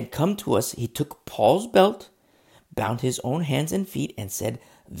 When he had come to us, he took Paul's belt, bound his own hands and feet, and said,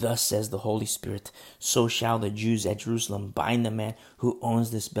 'Thus says the Holy Spirit, so shall the Jews at Jerusalem bind the man who owns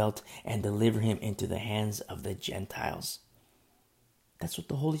this belt and deliver him into the hands of the Gentiles.'" That's what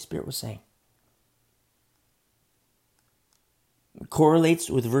the Holy Spirit was saying. It correlates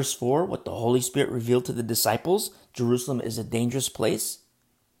with verse 4, what the Holy Spirit revealed to the disciples. Jerusalem is a dangerous place.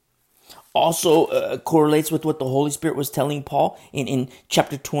 Also correlates with what the Holy Spirit was telling Paul in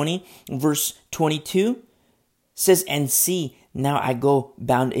chapter 20, verse 22. Says, "And see, now I go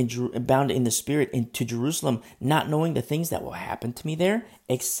bound in the Spirit into Jerusalem, not knowing the things that will happen to me there,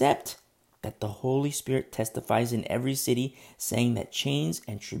 except that the Holy Spirit testifies in every city, saying that chains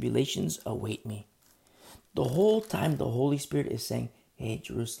and tribulations await me. The whole time the Holy Spirit is saying, hey,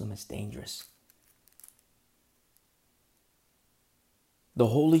 Jerusalem is dangerous. The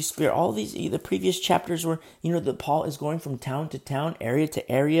Holy Spirit, all the previous chapters were, that Paul is going from town to town, area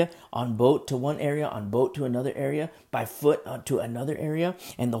to area, on boat to one area, on boat to another area, by foot to another area.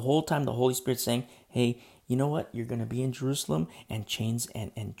 And the whole time the Holy Spirit's saying, hey, you know what? You're going to be in Jerusalem, and chains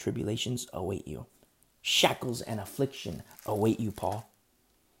and tribulations await you. Shackles and affliction await you, Paul.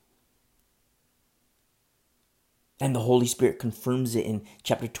 And the Holy Spirit confirms it in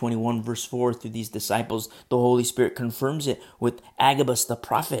chapter 21, verse 4, through these disciples. The Holy Spirit confirms it with Agabus the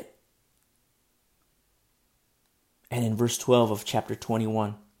prophet. And in verse 12 of chapter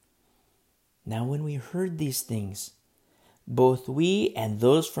 21, now when we heard these things, both we and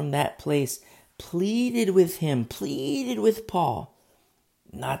those from that place pleaded with Paul,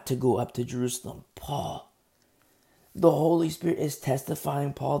 not to go up to Jerusalem. Paul, the Holy Spirit is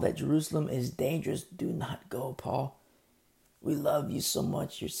testifying, Paul, that Jerusalem is dangerous. Do not go, Paul. We love you so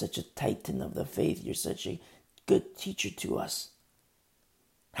much. You're such a titan of the faith. You're such a good teacher to us.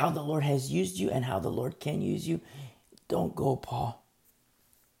 How the Lord has used you and how the Lord can use you. Don't go, Paul.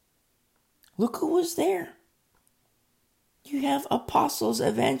 Look who was there. You have apostles,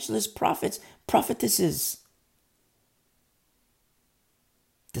 evangelists, prophets, prophetesses.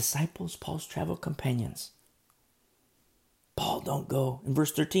 Disciples, Paul's travel companions. Paul, don't go. In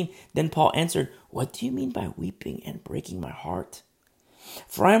verse 13, then Paul answered, what do you mean by weeping and breaking my heart?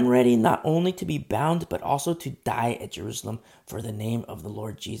 For I am ready not only to be bound, but also to die at Jerusalem for the name of the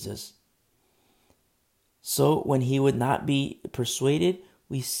Lord Jesus. So when he would not be persuaded,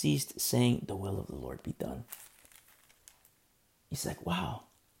 we ceased, saying, the will of the Lord be done. He's like, wow.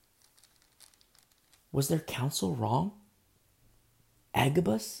 Was their counsel wrong?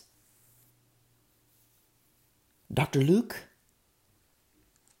 Agabus? Dr. Luke?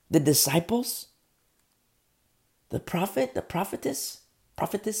 The disciples? The prophet? The prophetess?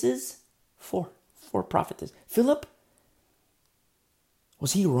 Prophetesses? Four prophetess. Philip?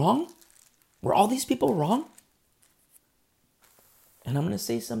 Was he wrong? Were all these people wrong? And I'm going to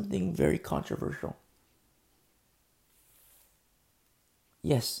say something very controversial.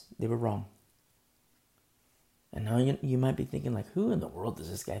 Yes, they were wrong. And now you might be thinking, like, who in the world does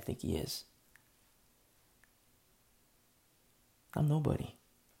this guy think he is? I'm nobody.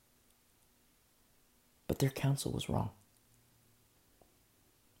 But their counsel was wrong.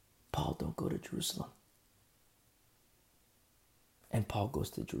 Paul, don't go to Jerusalem. And Paul goes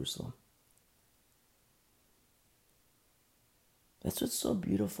to Jerusalem. That's what's so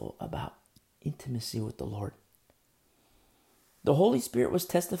beautiful about intimacy with the Lord. The Holy Spirit was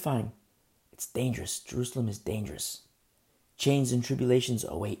testifying. It's dangerous. Jerusalem is dangerous. Chains and tribulations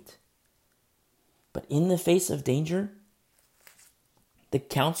await. But in the face of danger, the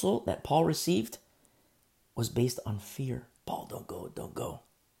counsel that Paul received was based on fear. Paul, don't go, don't go.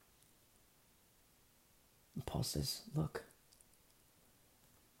 And Paul says, look,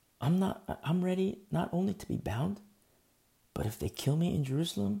 I'm ready not only to be bound, but if they kill me in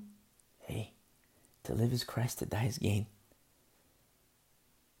Jerusalem, hey, to live is Christ, to die is gain.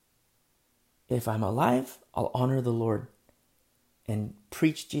 If I'm alive, I'll honor the Lord and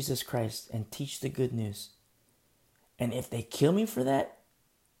preach Jesus Christ and teach the good news. And if they kill me for that,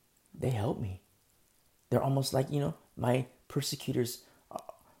 they help me. They're almost like, my persecutors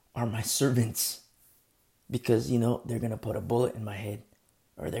are my servants. Because, they're going to put a bullet in my head.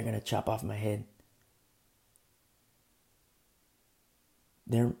 Or they're going to chop off my head.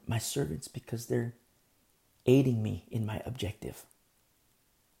 They're my servants because they're aiding me in my objective.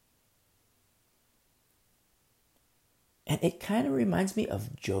 And it kind of reminds me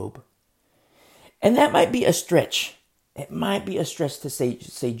of Job. And that might be a stretch. It might be a stretch to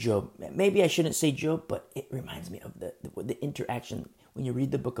say Job. Maybe I shouldn't say Job, but it reminds me of the interaction when you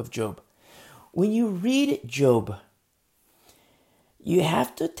read the book of Job. When you read Job, you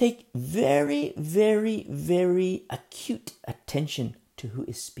have to take very, very, very acute attention to who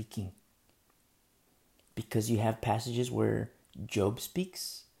is speaking. Because you have passages where Job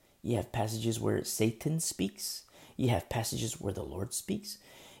speaks. You have passages where Satan speaks. You have passages where the Lord speaks.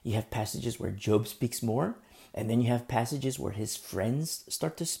 You have passages where Job speaks more. And then you have passages where his friends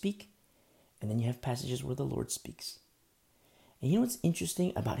start to speak. And then you have passages where the Lord speaks. And you know what's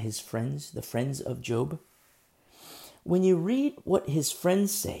interesting about his friends, the friends of Job? When you read what his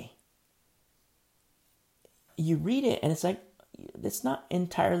friends say, you read it and it's like, it's not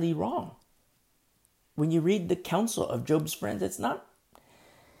entirely wrong. When you read the counsel of Job's friends, it's not,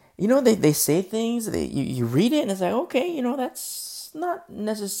 they say things, you read it and it's like, okay, It's not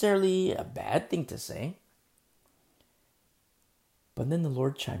necessarily a bad thing to say. But then the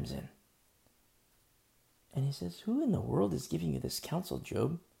Lord chimes in. And he says, who in the world is giving you this counsel,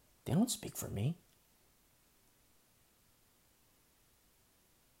 Job? They don't speak for me.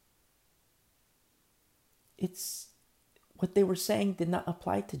 It's what they were saying did not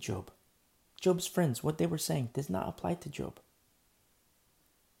apply to Job. Job's friends, what they were saying does not apply to Job.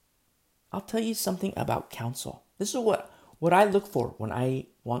 I'll tell you something about counsel. This is what I look for when I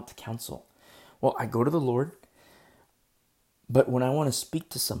want counsel. Well, I go to the Lord, but when I want to speak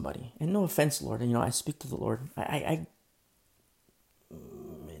to somebody, and no offense, Lord, I speak to the Lord. It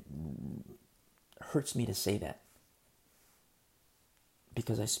hurts me to say that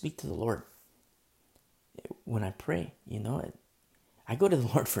because I speak to the Lord. When I pray, I go to the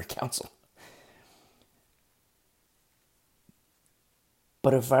Lord for counsel.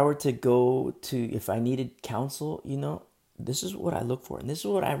 But if I were to if I needed counsel, this is what I look for. And this is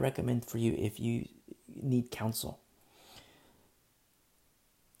what I recommend for you if you need counsel.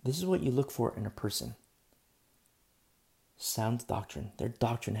 This is what you look for in a person. Sound doctrine. Their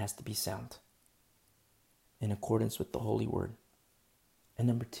doctrine has to be sound, in accordance with the Holy Word. And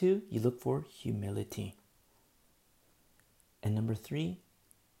number 2, you look for humility. And number 3,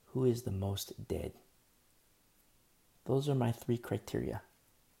 who is the most dead? Those are my 3 criteria.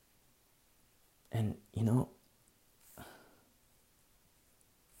 And, I'm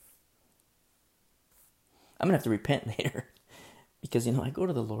going to have to repent later because, I go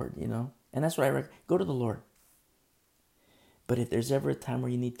to the Lord, and that's what I go to the Lord. But if there's ever a time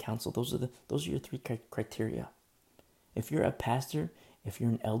where you need counsel, those are your 3 criteria. If you're a pastor, if you're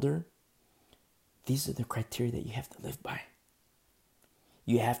an elder, these are the criteria that you have to live by.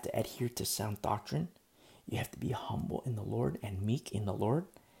 You have to adhere to sound doctrine. You have to be humble in the Lord and meek in the Lord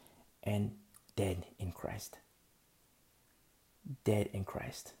and dead in Christ. Dead in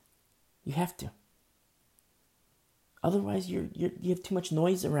Christ. You have to. Otherwise, you have too much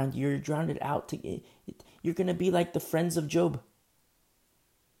noise around you. You're drowned out. You're going to be like the friends of Job.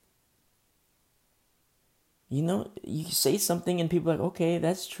 You say something and people are like, okay,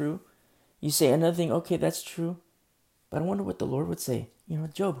 that's true. You say another thing, okay, that's true. But I wonder what the Lord would say.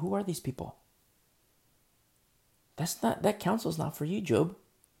 Job, who are these people? That counsel's not for you, Job.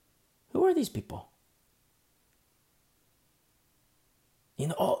 Who are these people?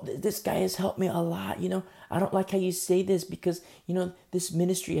 This guy has helped me a lot. I don't like how you say this because, this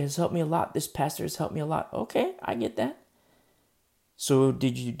ministry has helped me a lot. This pastor has helped me a lot. Okay, I get that. So do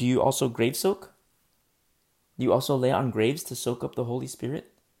you also grave soak? Do you also lay on graves to soak up the Holy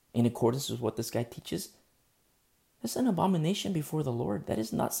Spirit in accordance with what this guy teaches? That's an abomination before the Lord. That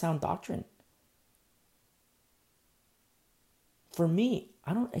is not sound doctrine. For me,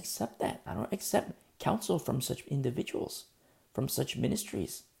 I don't accept that. I don't accept counsel from such individuals, from such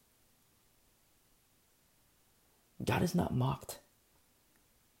ministries. God is not mocked.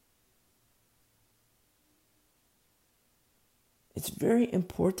 It's very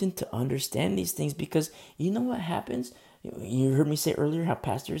important to understand these things because you know what happens? You heard me say earlier how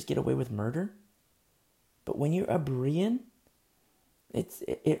pastors get away with murder. But when you're a Berean,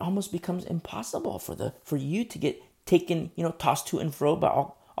 it almost becomes impossible for you to get taken, tossed to and fro by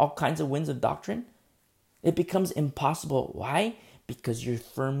all kinds of winds of doctrine. It becomes impossible. Why? Because you're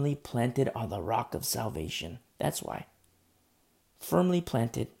firmly planted on the rock of salvation. That's why. Firmly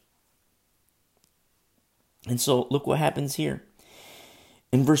planted. And so look what happens here.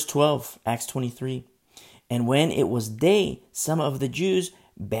 In verse 12, Acts 23. And when it was day, some of the Jews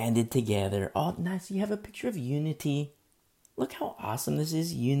banded together. Oh, nice. You have a picture of unity. Look how awesome this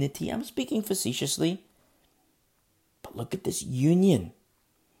is, unity. I'm speaking facetiously. But look at this union.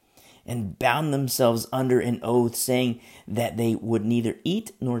 And bound themselves under an oath, saying that they would neither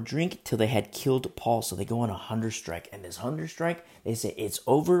eat nor drink till they had killed Paul. So they go on a hunger strike. And this hunger strike, they say it's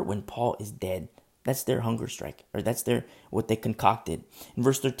over when Paul is dead. That's their hunger strike. Or that's what they concocted. In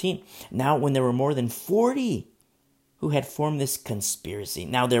verse 13, now when there were more than 40 who had formed this conspiracy.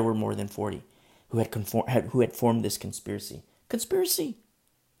 Now there were more than 40 who had formed this conspiracy. Conspiracy.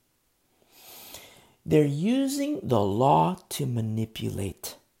 They're using the law to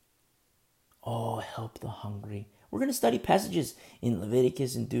manipulate. Oh, help the hungry. We're going to study passages in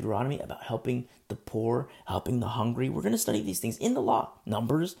Leviticus and Deuteronomy about helping the poor, helping the hungry. We're going to study these things in the law.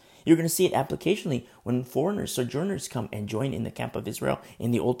 Numbers. You're going to see it applicationally when foreigners, sojourners come and join in the camp of Israel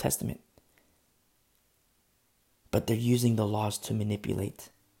in the Old Testament. But they're using the laws to manipulate.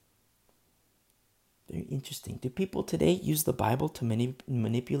 Very interesting. Do people today use the Bible to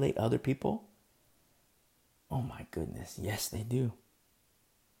manipulate other people? Oh my goodness. Yes, they do.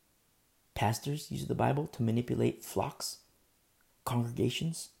 Pastors use the Bible to manipulate flocks.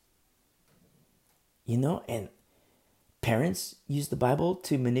 congregations. And parents use the Bible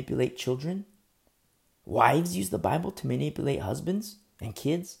to manipulate children. Wives use the Bible to manipulate husbands and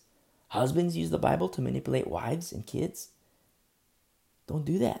kids. Husbands use the Bible to manipulate wives and kids. Don't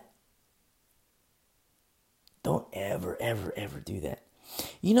do that. Don't ever, ever, ever do that.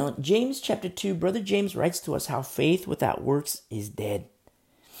 James chapter 2, Brother James writes to us how faith without works is dead.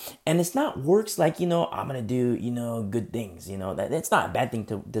 And it's not works like, I'm going to do, good things. That's not a bad thing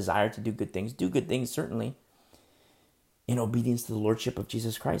to desire to do good things. Do good things, certainly, in obedience to the Lordship of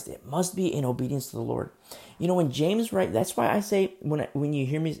Jesus Christ. It must be in obedience to the Lord. When James writes, that's why I say, when you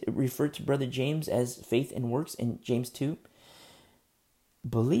hear me refer to Brother James as faith and works in James 2,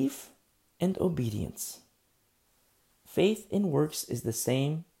 belief and obedience. Faith and works is the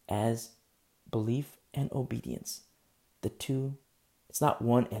same as belief and obedience. The two, it's not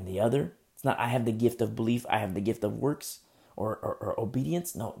one and the other. It's not I have the gift of belief, I have the gift of works or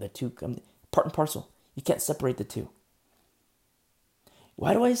obedience. No, the two come part and parcel. You can't separate the two.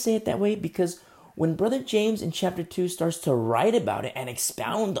 Why do I say it that way? Because when Brother James in chapter 2 starts to write about it and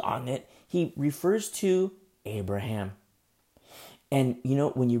expound on it, he refers to Abraham. And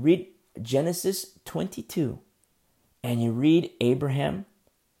when you read Genesis 22 and you read Abraham,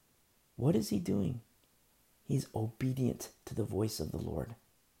 what is he doing? He's obedient to the voice of the Lord.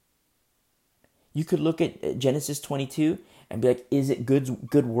 You could look at Genesis 22 and be like, is it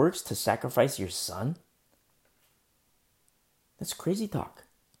good works to sacrifice your son? That's crazy talk.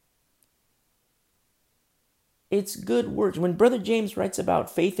 It's good works. When Brother James writes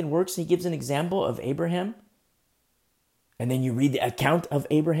about faith and works, he gives an example of Abraham. And then you read the account of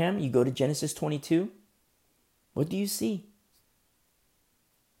Abraham. You go to Genesis 22. What do you see?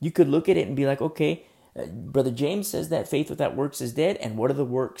 You could look at it and be like, okay, Brother James says that faith without works is dead. And what are the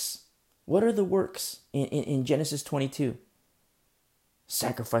works? What are the works in Genesis 22?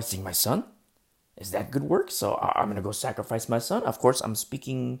 Sacrificing my son? Is that good work? So I'm going to go sacrifice my son. Of course, I'm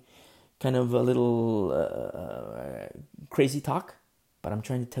speaking kind of a little crazy talk, but I'm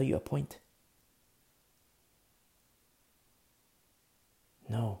trying to tell you a point.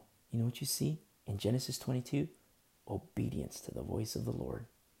 No. You know what you see in Genesis 22? Obedience to the voice of the Lord.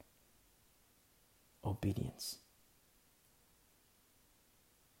 Obedience.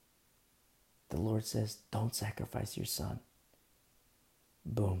 The Lord says, don't sacrifice your son.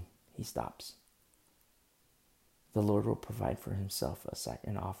 Boom, he stops. The Lord will provide for himself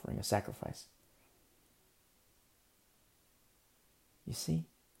an offering, a sacrifice. You see?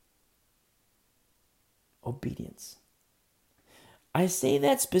 Obedience. I say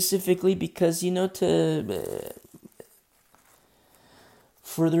that specifically because, to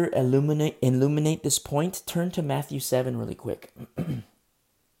further illuminate this point, turn to Matthew 7 really quick.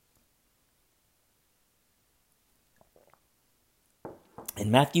 In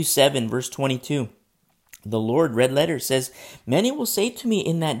Matthew 7, verse 22, the Lord, red letter, says, many will say to me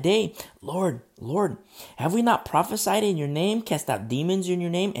in that day, Lord, Lord, have we not prophesied in your name, cast out demons in your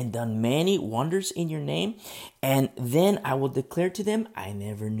name, and done many wonders in your name? And then I will declare to them, I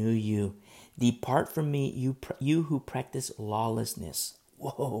never knew you. Depart from me, you who practice lawlessness.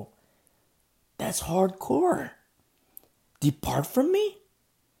 Whoa, that's hardcore. Depart from me?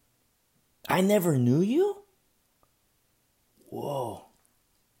 I never knew you? Whoa.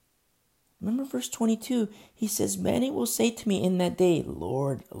 Remember verse 22, he says, many will say to me in that day,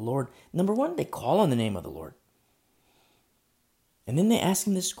 Lord, Lord. Number one, they call on the name of the Lord. And then they ask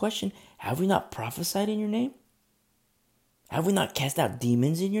him this question, have we not prophesied in your name? Have we not cast out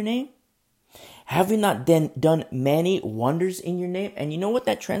demons in your name? Have we not then done many wonders in your name? And you know what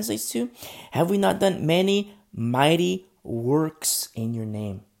that translates to? Have we not done many mighty works in your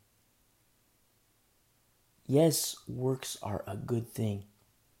name? Yes, works are a good thing.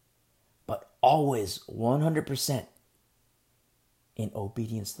 But always 100% in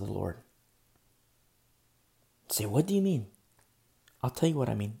obedience to the Lord. Say, what do you mean? I'll tell you what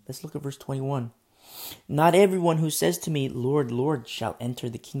I mean. Let's look at verse 21. Not everyone who says to me, Lord, Lord, shall enter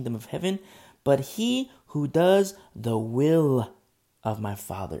the kingdom of heaven, but he who does the will of my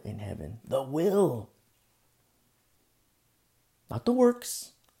Father in heaven. The will. Not the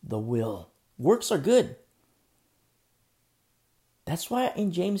works, the will. Works are good. That's why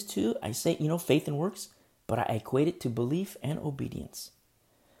in James 2, I say, faith and works, but I equate it to belief and obedience.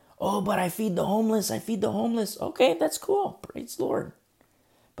 Oh, but I feed the homeless. Okay, that's cool. Praise the Lord.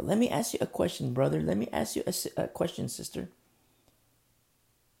 But let me ask you a question, brother. Let me ask you a question, sister.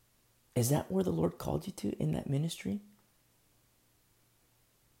 Is that where the Lord called you to in that ministry?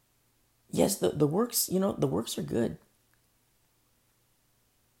 Yes, the works, the works are good.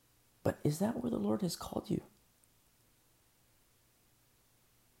 But is that where the Lord has called you?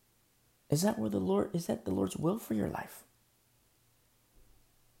 Is that the Lord's will for your life?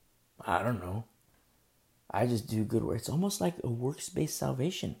 I don't know. I just do good work. It's almost like a works-based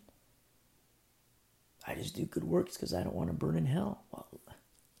salvation. I just do good works because I don't want to burn in hell. Well,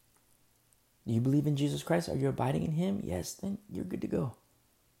 do you believe in Jesus Christ? Are you abiding in him? Yes, then you're good to go.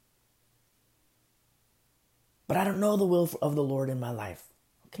 But I don't know the will of the Lord in my life.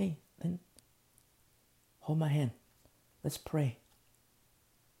 Okay, then hold my hand. Let's pray.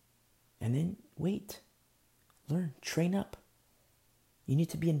 And then wait. Learn. Train up. You need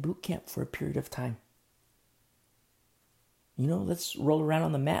to be in boot camp for a period of time. Let's roll around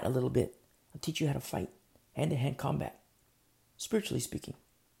on the mat a little bit. I'll teach you how to fight. Hand-to-hand combat. Spiritually speaking.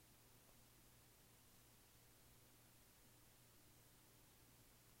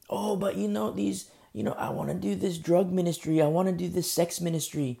 Oh, but I want to do this drug ministry. I want to do this sex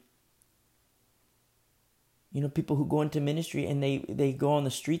ministry. People who go into ministry and they go on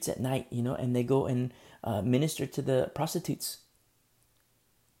the streets at night, and they go and minister to the prostitutes.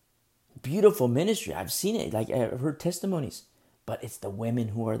 Beautiful ministry. I've seen it. Like, I've heard testimonies. But it's the women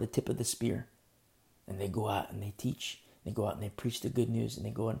who are the tip of the spear. And they go out and they teach. They go out and they preach the good news. And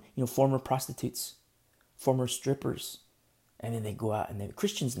they go and, former prostitutes, former strippers. And then they go out and they're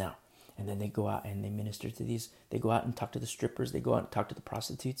Christians now. And then they go out and they minister to these. They go out and talk to the strippers. They go out and talk to the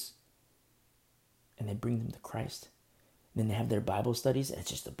prostitutes. And they bring them to Christ. And then they have their Bible studies. And it's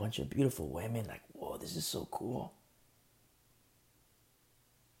just a bunch of beautiful women. Like, whoa, this is so cool.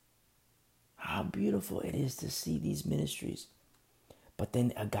 How beautiful it is to see these ministries. But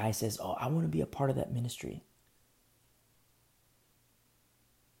then a guy says, oh, I want to be a part of that ministry.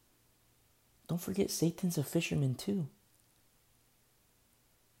 Don't forget, Satan's a fisherman too.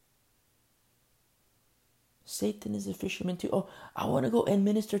 Satan is a fisherman too. Oh, I want to go and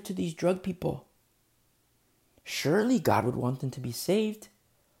minister to these drug people. Surely God would want them to be saved.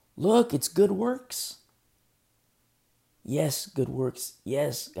 Look, it's good works. Yes, good works.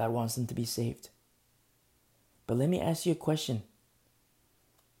 Yes, God wants them to be saved. But let me ask you a question.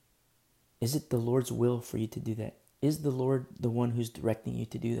 Is it the Lord's will for you to do that? Is the Lord the one who's directing you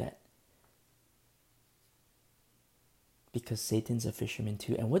to do that? Because Satan's a fisherman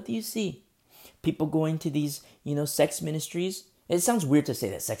too. And what do you see? People going to these, sex ministries. It sounds weird to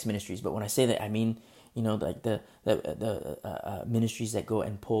say that, sex ministries, but when I say that, I mean, like the ministries that go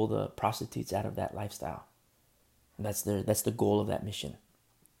and pull the prostitutes out of that lifestyle. And that's the goal of that mission.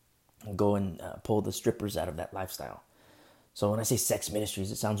 Go and pull the strippers out of that lifestyle. So when I say sex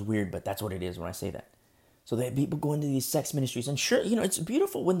ministries, it sounds weird, but that's what it is when I say that. So that people go into these sex ministries. And sure, it's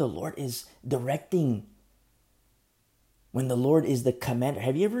beautiful when the Lord is directing. When the Lord is the commander.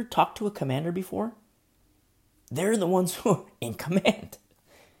 Have you ever talked to a commander before? They're the ones who are in command.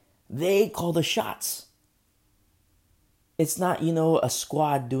 They call the shots. It's not, a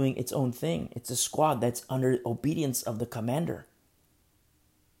squad doing its own thing. It's a squad that's under obedience of the commander.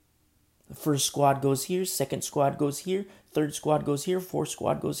 The first squad goes here, second squad goes here, third squad goes here, fourth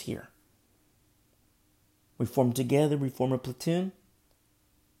squad goes here. We form together, we form a platoon.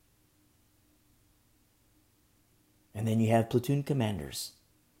 And then you have platoon commanders,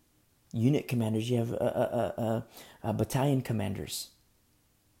 unit commanders, you have battalion commanders.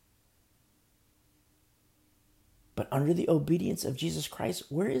 But under the obedience of Jesus Christ,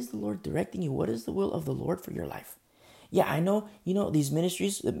 where is the Lord directing you? What is the will of the Lord for your life? Yeah, I know, these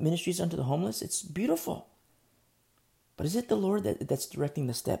ministries, the ministries unto the homeless, it's beautiful. But is it the Lord that's directing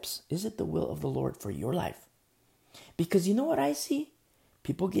the steps? Is it the will of the Lord for your life? Because you know what I see?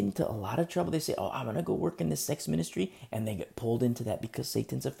 People get into a lot of trouble. They say, oh, I'm going to go work in this sex ministry. And they get pulled into that because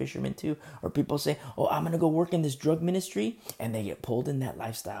Satan's a fisherman too. Or people say, oh, I'm going to go work in this drug ministry. And they get pulled in that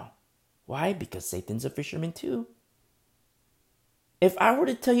lifestyle. Why? Because Satan's a fisherman too. If I were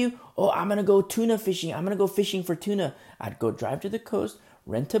to tell you, oh, I'm going to go tuna fishing. I'm going to go fishing for tuna. I'd go drive to the coast,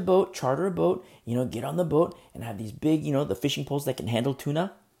 rent a boat, charter a boat, get on the boat and have these big, the fishing poles that can handle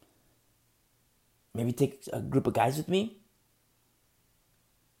tuna. Maybe take a group of guys with me.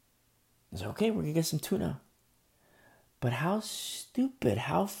 I said, okay, we're going to get some tuna. But how stupid,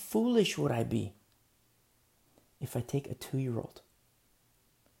 how foolish would I be if I take a 2-year-old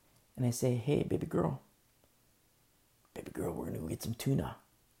and I say, hey, baby girl, we're going to go get some tuna.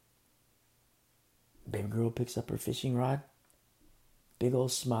 Baby girl picks up her fishing rod. Big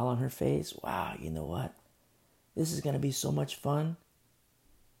old smile on her face. Wow, you know what? This is going to be so much fun.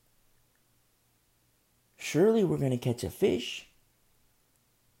 Surely we're going to catch a fish.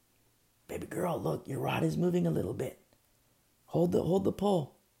 Baby girl, look, your rod is moving a little bit. Hold the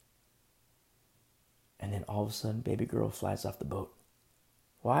pole. And then all of a sudden, baby girl flies off the boat.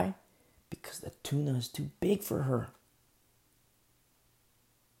 Why? Because the tuna is too big for her.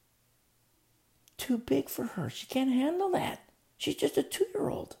 too big for her. She can't handle that. She's just a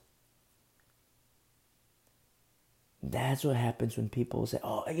 2-year-old. That's what happens when people say,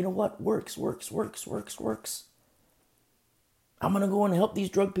 oh, you know what? Works. I'm going to go and help these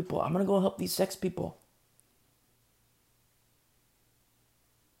drug people. I'm going to go help these sex people.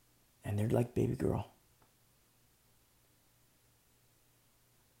 And they're like baby girl.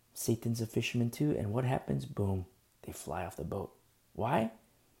 Satan's a fisherman too. And what happens? Boom. They fly off the boat. Why?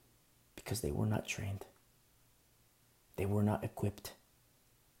 Because they were not trained. They were not equipped.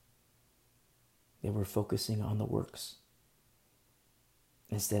 They were focusing on the works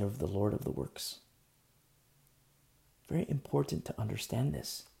instead of the Lord of the works. Very important to understand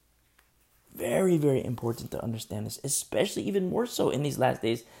this. Very, very important to understand this, especially even more so in these last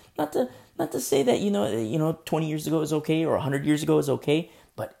days. Not to say that, 20 years ago is okay or 100 years ago is okay,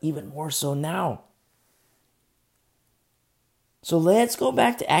 but even more so now. So let's go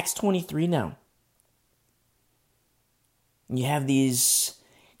back to Acts 23 now. You have these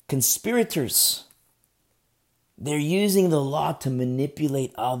conspirators. They're using the law to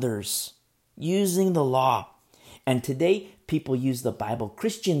manipulate others. Using the law. And today, people use the Bible.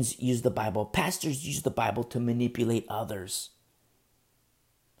 Christians use the Bible. Pastors use the Bible to manipulate others.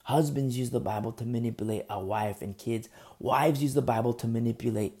 Husbands use the Bible to manipulate a wife and kids. Wives use the Bible to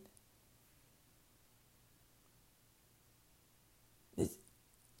manipulate.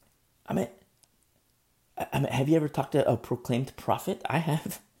 Have you ever talked to a proclaimed prophet? I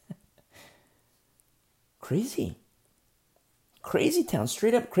have. Crazy. Crazy town.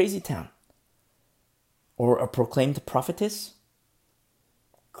 Straight up crazy town. Or a proclaimed prophetess.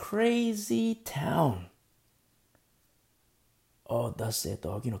 Crazy town. Oh, thus saith the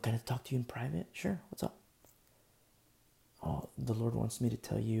Lord. Can I talk to you in private? Sure. What's up? Oh, the Lord wants me to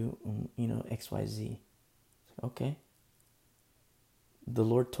tell you, XYZ. Okay. The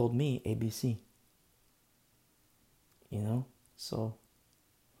Lord told me ABC. So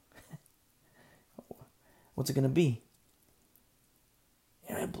what's it going to be?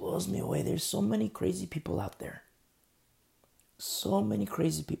 It blows me away. There's so many crazy people out there. So many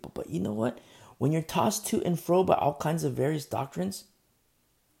crazy people. But you know what? When you're tossed to and fro by all kinds of various doctrines,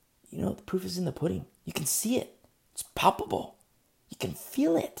 the proof is in the pudding. You can see it. It's palpable. You can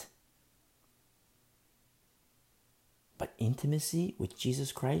feel it. But intimacy with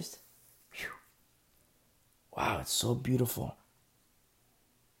Jesus Christ, whew, wow, it's so beautiful.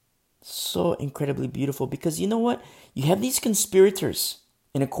 So incredibly beautiful. Because you know what? You have these conspirators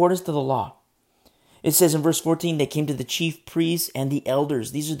in accordance to the law. It says in verse 14, they came to the chief priests and the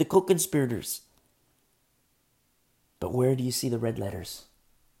elders. These are the co-conspirators. But where do you see the red letters?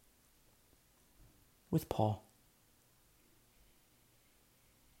 With Paul.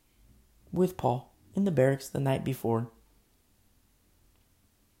 With Paul in the barracks the night before.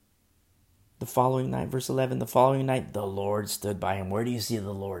 The following night, verse 11, the following night, the Lord stood by him. Where do you see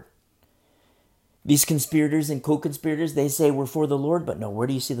the Lord? These conspirators and co-conspirators, they say we're for the Lord, but no, where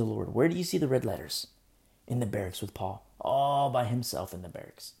do you see the Lord? Where do you see the red letters? In the barracks with Paul, all by himself in the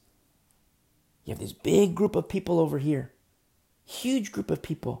barracks. You have this big group of people over here, huge group of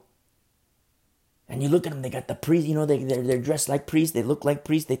people. And you look at them, they got the priest, they're dressed like priests, they look like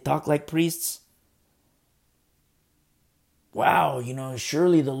priests, they talk like priests. Wow,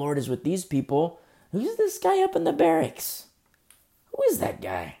 surely the Lord is with these people. Who's this guy up in the barracks? Who is that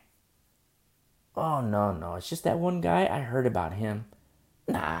guy? Oh, no, it's just that one guy. I heard about him.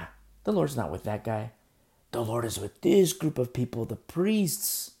 Nah, the Lord's not with that guy. The Lord is with this group of people, the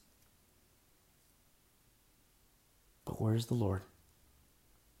priests. But where's the Lord?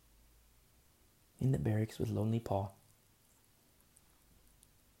 In the barracks with lonely Paul.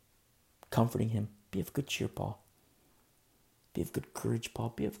 Comforting him. Be of good cheer, Paul. Be of good courage,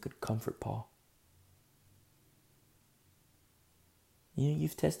 Paul. Be of good comfort, Paul.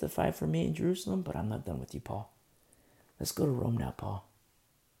 You've testified for me in Jerusalem, but I'm not done with you, Paul. Let's go to Rome now, Paul.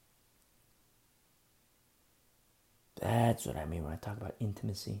 That's what I mean when I talk about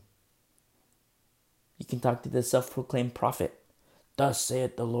intimacy. You can talk to the self-proclaimed prophet. Thus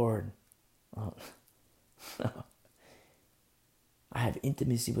saith the Lord. Oh. I have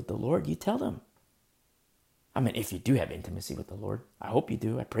intimacy with the Lord. You tell them. If you do have intimacy with the Lord, I hope you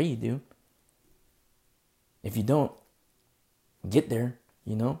do. I pray you do. If you don't, get there,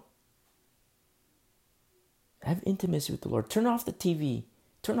 Have intimacy with the Lord. Turn off the TV.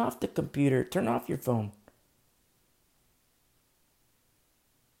 Turn off the computer. Turn off your phone.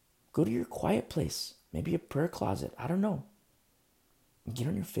 Go to your quiet place. Maybe a prayer closet. I don't know. Get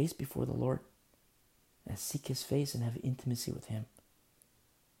on your face before the Lord and seek his face and have intimacy with him.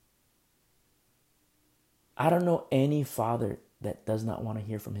 I don't know any father that does not want to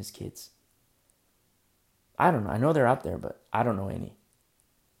hear from his kids. I don't know. I know they're out there, but I don't know any.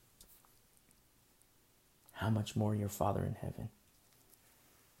 How much more your Father in heaven?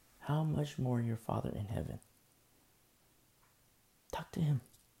 How much more your Father in heaven? Talk to him.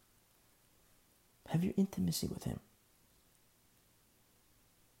 Have your intimacy with him.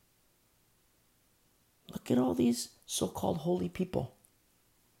 Look at all these so-called holy people.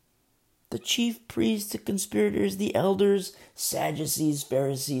 The chief priests, the conspirators, the elders, Sadducees,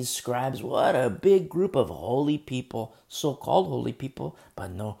 Pharisees, scribes. What a big group of holy people, so-called holy people.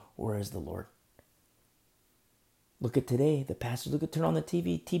 But no, where is the Lord? Look at today, the pastors. Turn on the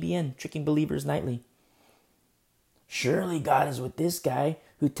TV, TBN, Tricking Believers Nightly. Surely God is with this guy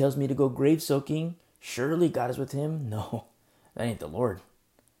who tells me to go grave soaking. Surely God is with him. No, that ain't the Lord.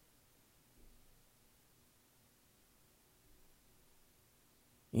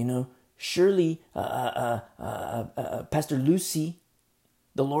 You know, surely Pastor Lucy,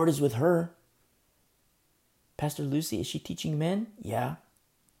 the Lord is with her. Pastor Lucy, is she teaching men? Yeah.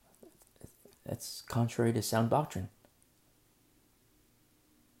 That's contrary to sound doctrine.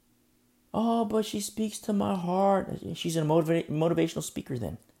 Oh, but she speaks to my heart. She's a motivational speaker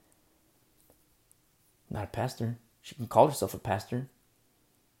then. Not a pastor. She can call herself a pastor,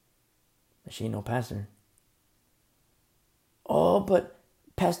 but she ain't no pastor. Oh, but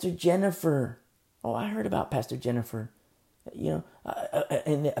Pastor Jennifer. Oh, I heard about Pastor Jennifer. You know,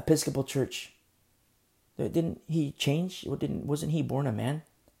 in the Episcopal Church. Didn't he change? Wasn't he born a man?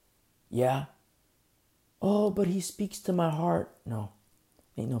 Yeah. Oh, but he speaks to my heart. No,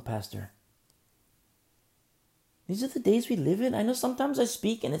 ain't no pastor. These are the days we live in. I know sometimes I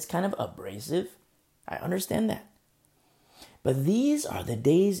speak and it's kind of abrasive. I understand that. But these are the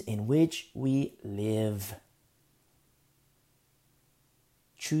days in which we live.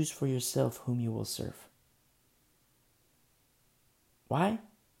 Choose for yourself whom you will serve. Why?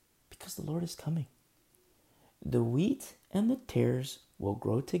 Because the Lord is coming. The wheat and the tares will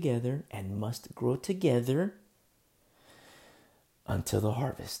grow together and must grow together until the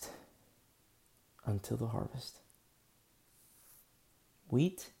harvest. Until the harvest.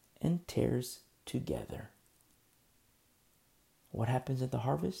 Wheat and tares together. What happens at the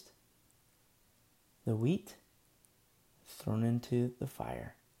harvest? The wheat thrown into the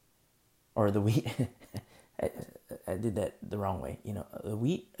fire. Or the wheat, I did that the wrong way. You know, the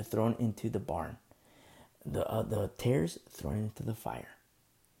wheat thrown into the barn. The tares thrown into the fire.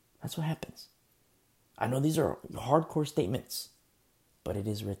 That's what happens. I know these are hardcore statements, but it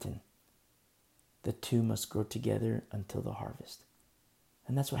is written. The two must grow together until the harvest.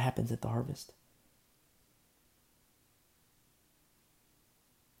 And that's what happens at the harvest.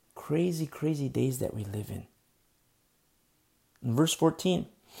 Crazy, crazy days that we live in. In verse 14,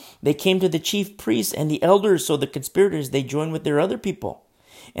 they came to the chief priests and the elders, so the conspirators, they joined with their other people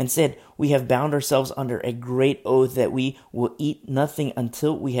and said, we have bound ourselves under a great oath that we will eat nothing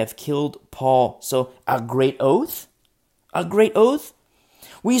until we have killed Paul. So a great oath? A great oath?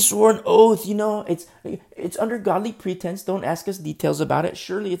 We swore an oath, you know, it's under godly pretense. Don't ask us details about it.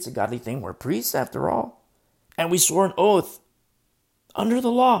 Surely it's a godly thing. We're priests after all. And we swore an oath under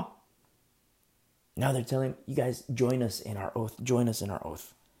the law. Now they're telling you guys, join us in our oath. Join us in our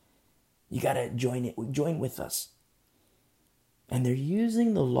oath. You got to join with us. And they're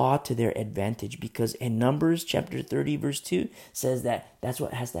using the law to their advantage because in Numbers chapter 30 verse 2 says that that's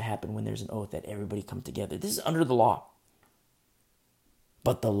what has to happen when there's an oath, that everybody come together. This is under the law.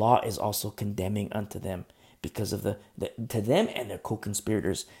 But the law is also condemning unto them because of to them and their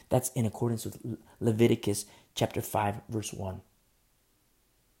co-conspirators. That's in accordance with Leviticus chapter 5 verse 1.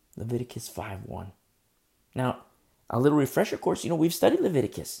 Leviticus 5:1. Now, a little refresher course, you know, we've studied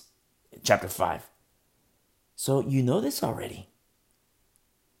Leviticus chapter 5. So you know this already.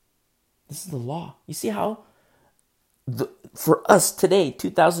 This is the law. You see how for us today,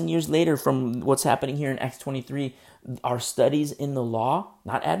 2,000 years later from what's happening here in Acts 23, our studies in the law,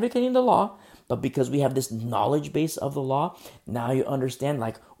 not advocating the law, but because we have this knowledge base of the law, now you understand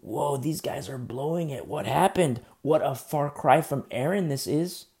like, whoa, these guys are blowing it. What happened? What a far cry from Aaron this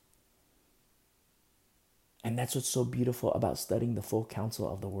is. And that's what's so beautiful about studying the full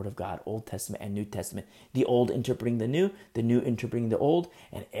counsel of the Word of God, Old Testament and New Testament. The Old interpreting the New interpreting the Old,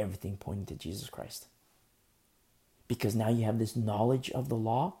 and everything pointing to Jesus Christ. Because now you have this knowledge of the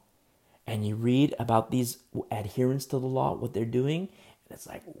law, and you read about these adherents to the law, what they're doing, and it's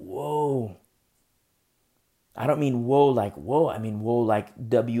like, whoa. I don't mean woe like whoa, I mean woe like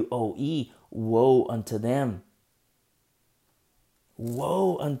W-O-E, woe unto them.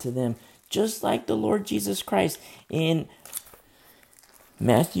 Woe unto them. Just like the Lord Jesus Christ in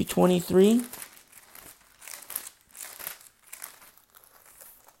Matthew 23.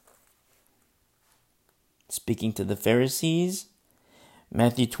 speaking to the Pharisees.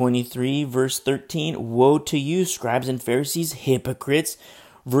 Matthew 23, verse 13, woe to you, scribes and Pharisees, hypocrites.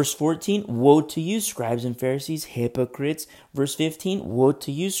 Verse 14, woe to you, scribes and Pharisees, hypocrites. Verse 15, woe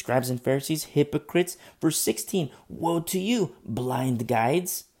to you, scribes and Pharisees, hypocrites. Verse 16, woe to you, blind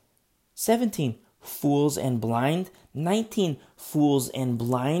guides. 17, fools and blind. 19, fools and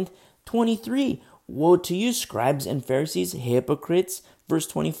blind. 23, woe to you, scribes and Pharisees, hypocrites. Verse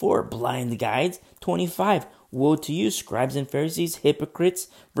 24, blind guides. 25, woe to you, scribes and Pharisees, hypocrites.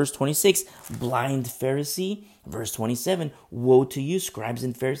 Verse 26, blind Pharisee. Verse 27, woe to you, scribes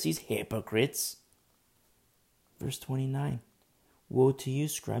and Pharisees, hypocrites. Verse 29, woe to you,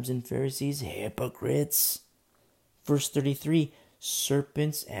 scribes and Pharisees, hypocrites. Verse 33,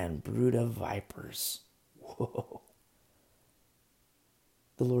 serpents and brood of vipers. Whoa.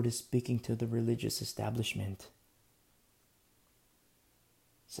 The Lord is speaking to the religious establishment,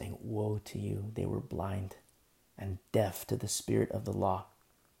 saying, woe to you, they were blind and deaf to the spirit of the law.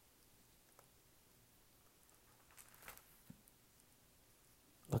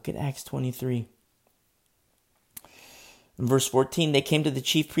 Look at Acts 23. In verse 14, they came to the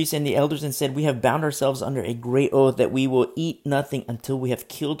chief priests and the elders and said, we have bound ourselves under a great oath that we will eat nothing until we have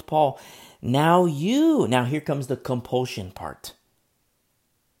killed Paul. Now here comes the compulsion part.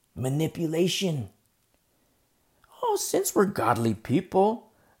 Manipulation. Oh, since we're godly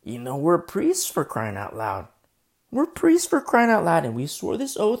people, we're priests for crying out loud. We're priests for crying out loud, and we swore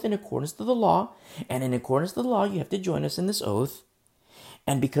this oath in accordance to the law. And in accordance to the law, you have to join us in this oath.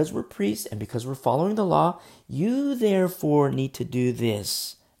 And because we're priests and because we're following the law, you therefore need to do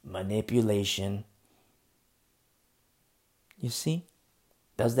this. Manipulation. You see?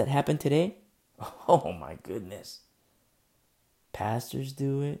 Does that happen today? Oh my goodness. Pastors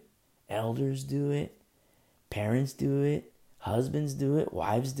do it. Elders do it. Parents do it. Husbands do it.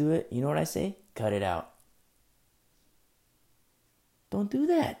 Wives do it. You know what I say? Cut it out. Don't do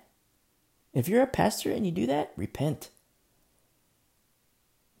that. If you're a pastor and you do that, repent.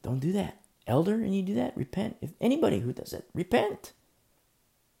 Don't do that. Elder and you do that, repent. If anybody who does it, repent.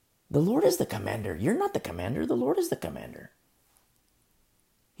 The Lord is the commander. You're not the commander. The Lord is the commander.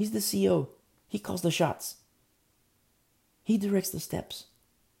 He's the CEO. He calls the shots. He directs the steps.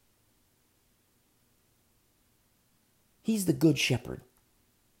 He's the good shepherd.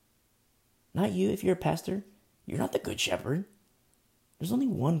 Not you. If you're a pastor, you're not the good shepherd. There's only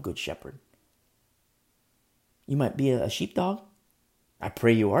one good shepherd. You might be a sheepdog. I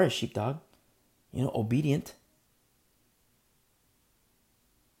pray you are a sheepdog. Obedient.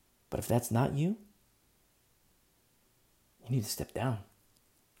 But if that's not you, you need to step down.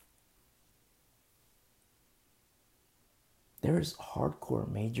 There is hardcore,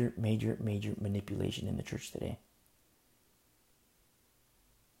 major manipulation in the church today.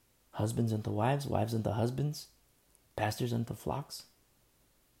 Husbands unto wives, wives unto husbands, pastors unto flocks,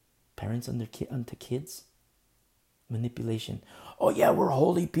 parents unto kids. Manipulation. Oh yeah, we're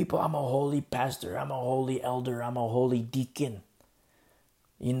holy people. I'm a holy pastor. I'm a holy elder. I'm a holy deacon.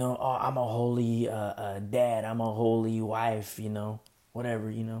 I'm a holy dad. I'm a holy wife.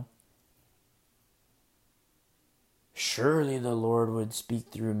 Whatever. Surely the Lord would speak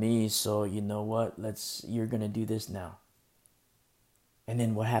through me. So you know what? You're gonna do this now. And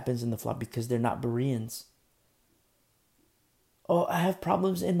then what happens in the flock? Because they're not Bereans. Oh, I have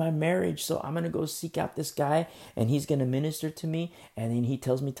problems in my marriage, so I'm going to go seek out this guy, and he's going to minister to me, and then he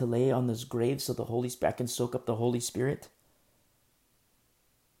tells me to lay on this grave so the Holy Spirit, I can soak up the Holy Spirit.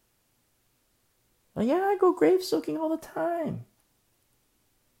 Oh, yeah, I go grave soaking all the time.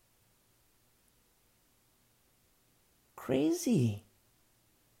 Crazy.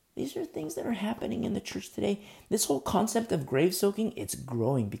 These are things that are happening in the church today. This whole concept of grave soaking, it's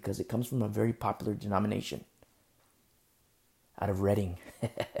growing because it comes from a very popular denomination. Out of Reading.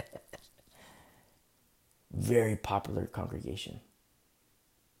 Very popular congregation.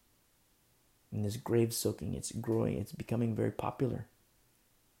 And this grave soaking, it's growing. It's becoming very popular.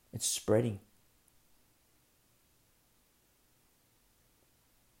 It's spreading.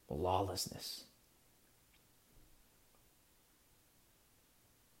 Lawlessness.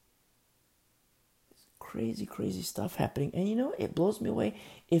 It's crazy stuff happening. And it blows me away.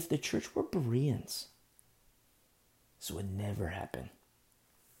 If the church were Bereans, this would never happen.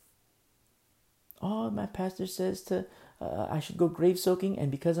 Oh, my pastor says I should go grave soaking,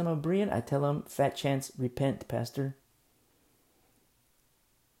 and because I'm a Berean, I tell him, fat chance, repent, pastor.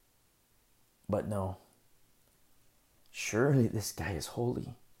 But no. Surely this guy is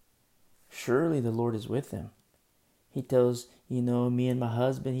holy. Surely the Lord is with him. He tells, me and my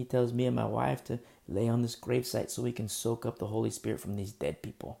husband, he tells me and my wife to lay on this gravesite so we can soak up the Holy Spirit from these dead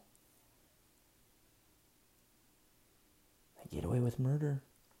people. get away with murder.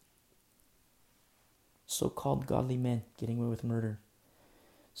 So-called godly men getting away with murder.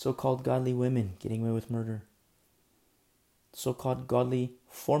 So-called godly women getting away with murder. So-called godly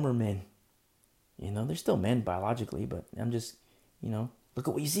former men. They're still men biologically, but I'm just, look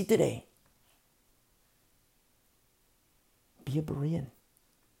at what you see today. Be a Berean.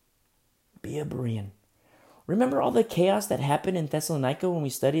 Be a Berean. Remember all the chaos that happened in Thessalonica when we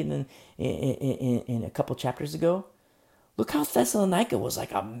studied in a couple chapters ago? Look how Thessalonica was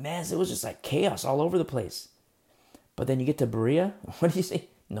like a mess. It was just like chaos all over the place. But then you get to Berea. What do you say?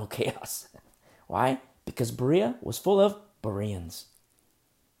 No chaos. Why? Because Berea was full of Bereans.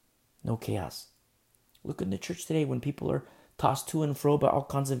 No chaos. Look in the church today when people are tossed to and fro by all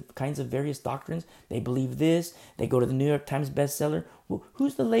kinds of various doctrines. They believe this. They go to the New York Times bestseller.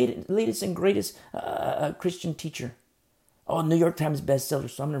 Who's the latest and greatest Christian teacher? Oh, New York Times bestseller.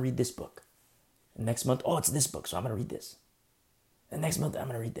 So I'm going to read this book. And next month, it's this book. So I'm going to read this. And next month, I'm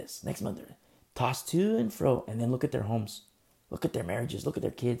going to read this. Next month, tossed to and fro. And then look at their homes. Look at their marriages. Look at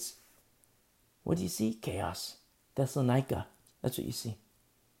their kids. What do you see? Chaos. Thessalonica. That's what you see.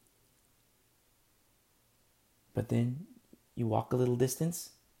 But then you walk a little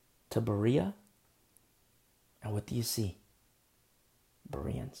distance to Berea. And what do you see?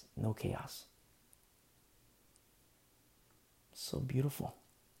 Bereans. No chaos. So beautiful.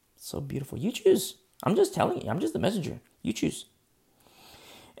 So beautiful. You choose. I'm just telling you. I'm just the messenger. You choose.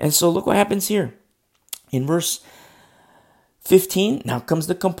 And so look what happens here. In verse 15, now comes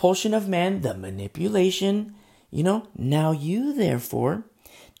the compulsion of man, the manipulation. Now you therefore,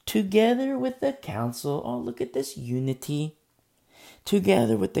 together with the council, look at this unity.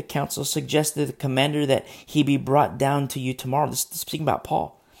 Together with the council, suggested the commander that he be brought down to you tomorrow. This is speaking about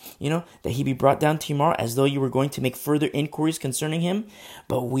Paul. That he be brought down to you tomorrow as though you were going to make further inquiries concerning him.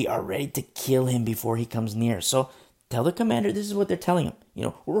 But we are ready to kill him before he comes near. So tell the commander, this is what they're telling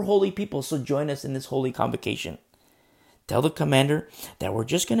him. We're holy people, so join us in this holy convocation. Tell the commander that we're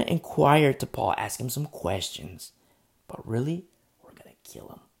just going to inquire to Paul, ask him some questions. But really, we're going to kill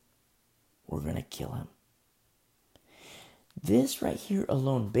him. We're going to kill him. This right here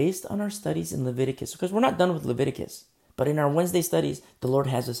alone, based on our studies in Leviticus, because we're not done with Leviticus, but in our Wednesday studies, the Lord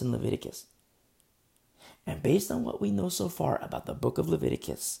has us in Leviticus. And based on what we know so far about the book of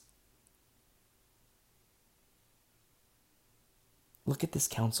Leviticus, look at this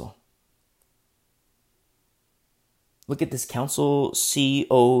council. Look at this council,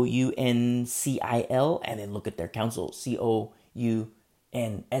 Council, and then look at their council, Counsel.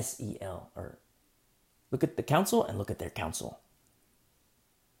 Or look at the council and look at their council.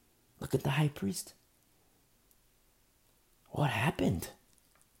 Look at the high priest. What happened?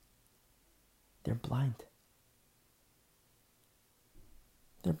 They're blind.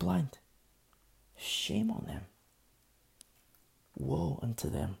 They're blind. Shame on them. Woe unto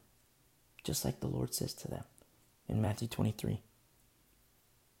them. Just like the Lord says to them in Matthew 23.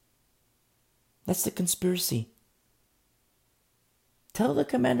 That's the conspiracy. Tell the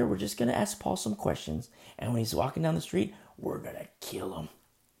commander we're just going to ask Paul some questions. And when he's walking down the street, we're going to kill him.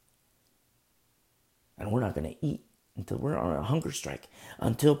 And we're not going to eat until we're on a hunger strike.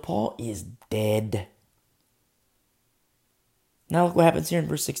 Until Paul is dead. Now look what happens here in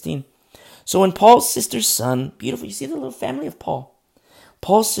verse 16. So when Paul's sister's son, beautiful, you see the little family of Paul.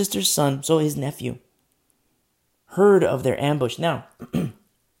 Paul's sister's son, so his nephew, heard of their ambush. Now,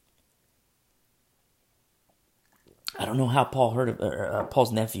 I don't know how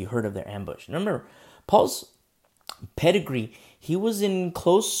Paul's nephew heard of their ambush. Remember, Paul's pedigree, he was in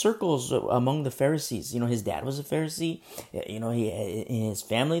close circles among the Pharisees. His dad was a Pharisee. In his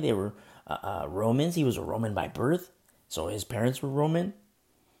family, they were Romans. He was a Roman by birth. So his parents were Roman.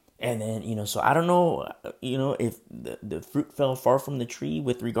 And then, so I don't know, if the fruit fell far from the tree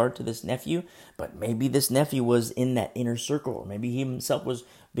with regard to this nephew, but maybe this nephew was in that inner circle, or maybe he himself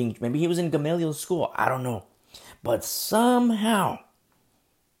maybe he was in Gamaliel's school. I don't know. But somehow,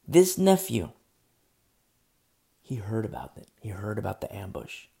 this nephew, he heard about it. He heard about the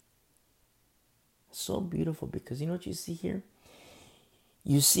ambush. So beautiful, because you know what you see here?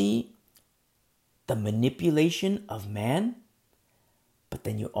 You see the manipulation of man, but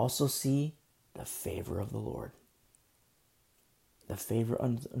then you also see the favor of the Lord. The favor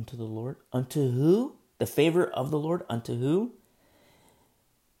unto the Lord. Unto who? The favor of the Lord unto who?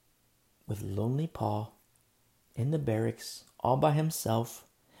 With lonely Paul in the barracks, all by himself,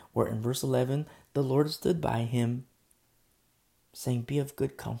 where in verse 11, the Lord stood by him, saying, be of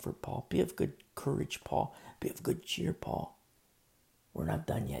good comfort, Paul. Be of good courage, Paul. Be of good cheer, Paul. We're not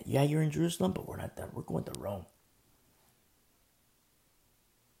done yet. Yeah, you're in Jerusalem, but we're not done. We're going to Rome.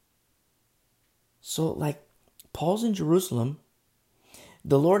 So, Paul's in Jerusalem.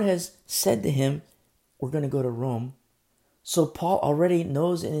 The Lord has said to him, we're going to go to Rome. So Paul already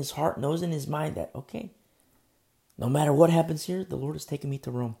knows in his heart, knows in his mind that, okay, no matter what happens here, the Lord is taking me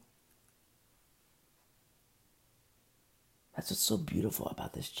to Rome. That's what's so beautiful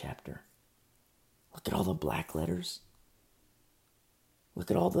about this chapter. Look at all the black letters. Look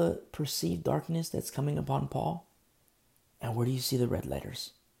at all the perceived darkness that's coming upon Paul. And where do you see the red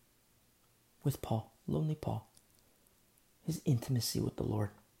letters? With Paul, lonely Paul. His intimacy with the Lord.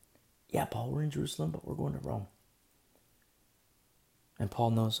 Yeah, Paul, we're in Jerusalem, but we're going to Rome. And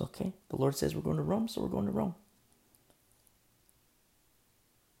Paul knows, okay, the Lord says we're going to Rome, so we're going to Rome.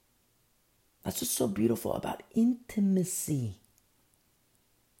 That's what's so beautiful about intimacy.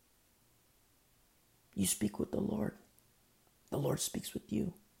 You speak with the Lord speaks with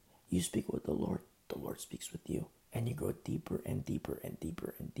you. You speak with the Lord speaks with you. And you go deeper and deeper and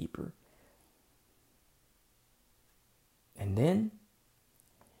deeper and deeper. And then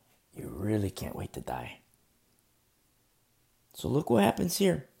you really can't wait to die. So look what happens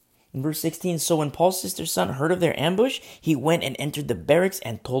here. In verse 16, so when Paul's sister's son heard of their ambush, he went and entered the barracks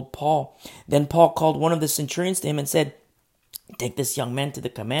and told Paul. Then Paul called one of the centurions to him and said, take this young man to the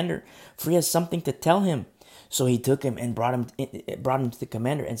commander, for he has something to tell him. So he took him and brought him to the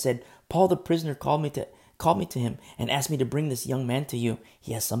commander and said, Paul the prisoner called me to him and asked me to bring this young man to you.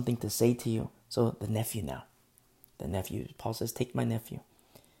 He has something to say to you. So the nephew now. The nephew, Paul says, take my nephew.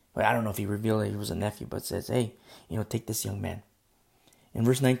 Well, I don't know if he revealed that he was a nephew, but says, hey, take this young man. In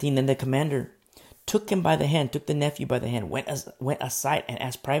verse 19, then the commander took him by the hand, took the nephew by the hand, went aside and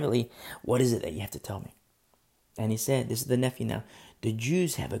asked privately, what is it that you have to tell me? And he said, this is the nephew now, the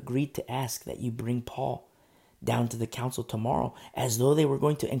Jews have agreed to ask that you bring Paul down to the council tomorrow, as though they were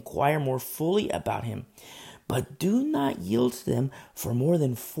going to inquire more fully about him. But do not yield to them, for more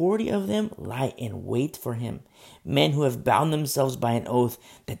than 40 of them lie in wait for him, men who have bound themselves by an oath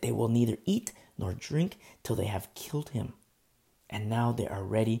that they will neither eat nor drink till they have killed him. And now they are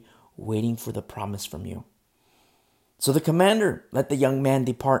ready, waiting for the promise from you. So the commander let the young man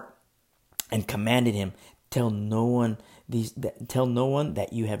depart and commanded him, tell no one that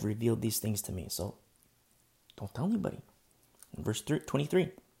you have revealed these things to me. So don't tell anybody. In verse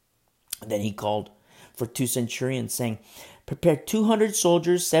 23, then he called for 2 centurions, saying, prepare 200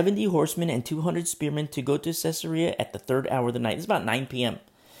 soldiers, 70 horsemen, and 200 spearmen to go to Caesarea at the 3rd hour of the night. It's about 9 p.m.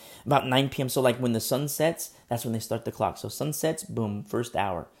 About 9 p.m. So like when the sun sets, that's when they start the clock. So sun sets, boom, 1st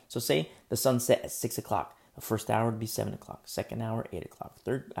hour. So say the sun set at 6 o'clock. The 1st hour would be 7 o'clock. 2nd hour, 8 o'clock.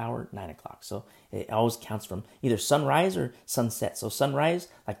 3rd hour, 9 o'clock. So it always counts from either sunrise or sunset. So sunrise,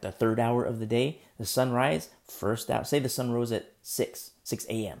 like the 3rd hour of the day. The sunrise, 1st hour. Say the sun rose at 6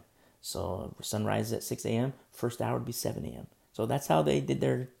 a.m. So sunrise at 6 a.m. 1st hour would be 7 a.m. So that's how they did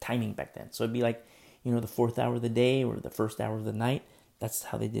their timing back then. So it'd be like, the 4th hour of the day or the 1st hour of the night. That's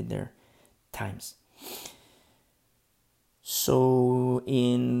how they did their times. So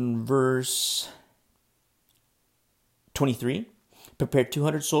in verse 23, prepare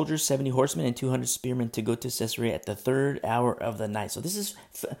 200 soldiers, 70 horsemen, and 200 spearmen to go to Caesarea at the 3rd hour of the night. So this is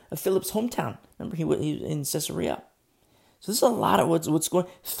Philip's hometown. Remember, he was in Caesarea. So this is a lot of what's going.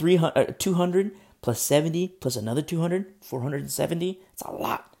 200 plus 70 plus another 200, 470. It's a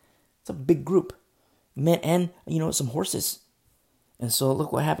lot. It's a big group. Men and, some horses. And so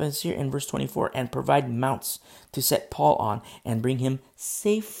look what happens here in verse 24. And provide mounts to set Paul on and bring him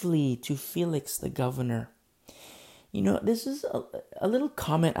safely to Felix the governor. This is a little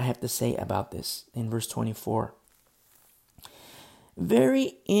comment I have to say about this in verse 24.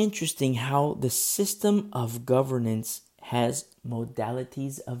 Very interesting how the system of governance has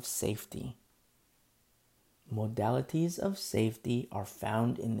modalities of safety. Modalities of safety are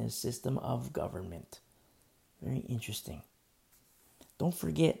found in the system of government. Very interesting. Don't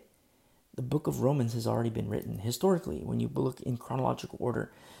forget, the book of Romans has already been written. Historically, when you look in chronological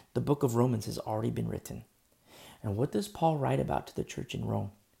order, the book of Romans has already been written. And what does Paul write about to the church in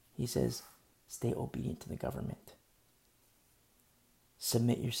Rome? He says, stay obedient to the government.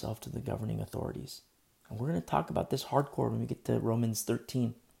 Submit yourself to the governing authorities. And we're going to talk about this hardcore when we get to Romans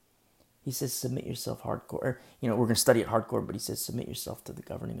 13. He says, submit yourself hardcore. We're going to study it hardcore, but he says, submit yourself to the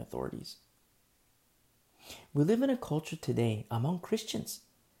governing authorities. We live in a culture today among Christians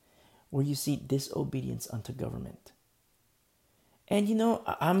where you see disobedience unto government. And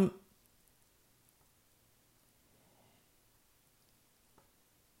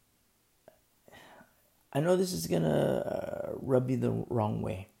I know this is going to rub you the wrong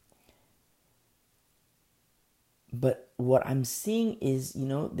way. But what I'm seeing is,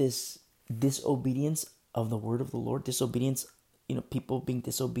 this disobedience of the word of the Lord, disobedience, people being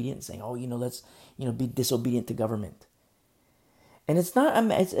disobedient, saying, oh, let's, be disobedient to government. And it's not,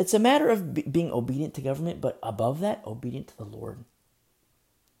 it's a matter of being obedient to government, but above that, obedient to the Lord.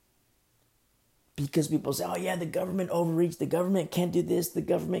 Because people say, oh yeah, the government overreached, the government can't do this, the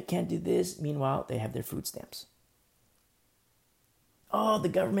government can't do this. Meanwhile, they have their food stamps. Oh, the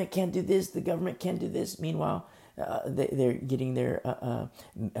government can't do this, the government can't do this. Meanwhile, they're getting their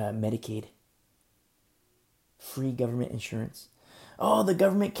Medicaid. Free government insurance. Oh, the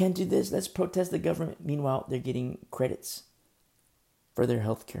government can't do this, let's protest the government. Meanwhile, they're getting credits for their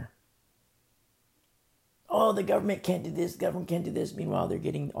health care. Oh, the government can't do this, government can't do this. Meanwhile, they're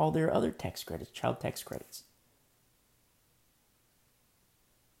getting all their other tax credits, child tax credits.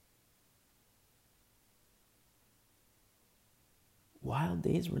 Wild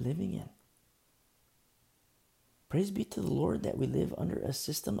days we're living in. Praise be to the Lord that we live under a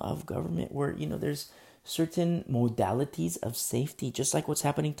system of government where, there's certain modalities of safety, just like what's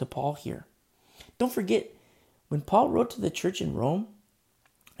happening to Paul here. Don't forget, when Paul wrote to the church in Rome,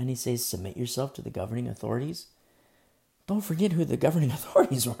 and he says, submit yourself to the governing authorities. Don't forget who the governing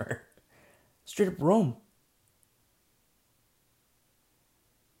authorities were. Straight up Rome.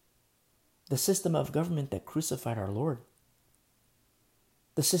 The system of government that crucified our Lord.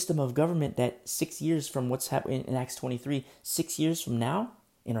 The system of government that 6 years from what's happening in Acts 23, 6 years from now,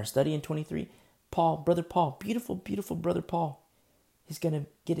 in our study in 23, Brother Paul, beautiful, beautiful Brother Paul, he's going to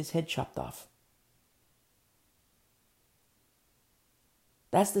get his head chopped off.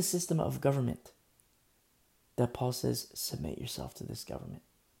 That's the system of government that Paul says, submit yourself to this government.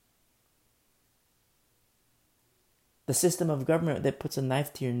 The system of government that puts a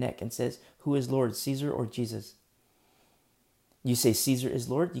knife to your neck and says, who is Lord, Caesar or Jesus? You say Caesar is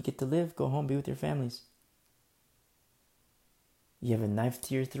Lord, you get to live, go home, be with your families. You have a knife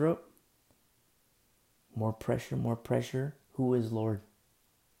to your throat. More pressure, more pressure. Who is Lord?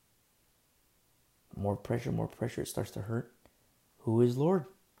 More pressure, it starts to hurt. Who is Lord?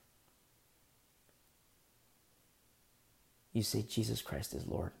 You say Jesus Christ is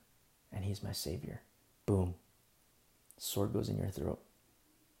Lord and he's my Savior. Boom. Sword goes in your throat.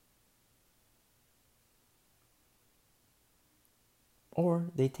 Or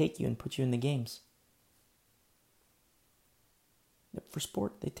they take you and put you in the games. For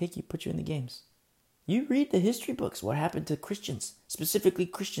sport, they take you, put you in the games. You read the history books, what happened to Christians, specifically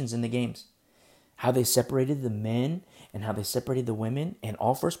Christians in the games. How they separated the men and how they separated the women, and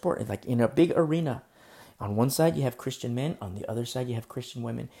all for sport, like in a big arena. On one side you have Christian men, on the other side you have Christian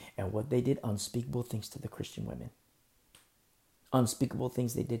women, and what they did, unspeakable things to the Christian women. Unspeakable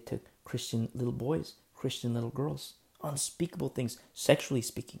things they did to Christian little boys, Christian little girls. Unspeakable things, sexually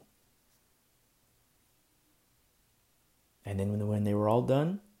speaking. And then when they were all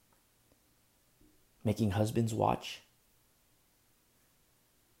done, making husbands watch,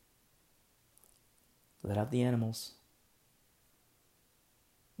 let out the animals.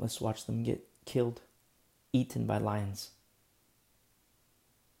 Let's watch them get killed, eaten by lions.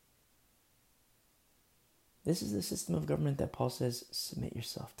 This is the system of government that Paul says, submit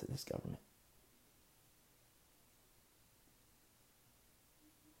yourself to this government.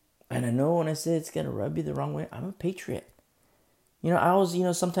 And I know when I say it's going to rub you the wrong way, I'm a patriot. I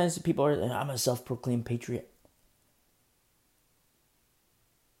always, sometimes people are, I'm a self-proclaimed patriot.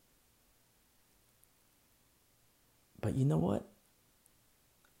 But you know what?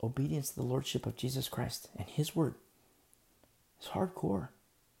 Obedience to the Lordship of Jesus Christ and His Word is hardcore.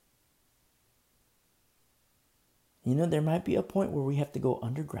 There might be a point where we have to go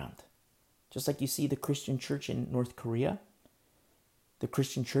underground. Just like you see the Christian church in North Korea, the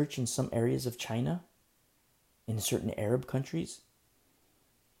Christian church in some areas of China, in certain Arab countries,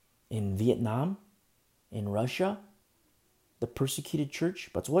 in Vietnam, in Russia, the persecuted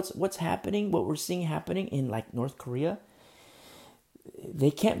church. But what's happening, what we're seeing happening in like North Korea, they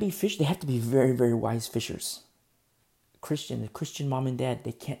can't be fish. They have to be very, very wise fishers. The Christian mom and dad,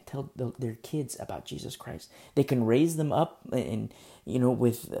 they can't tell their kids about Jesus Christ. They can raise them up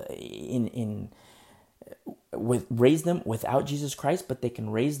raise them without Jesus Christ, but they can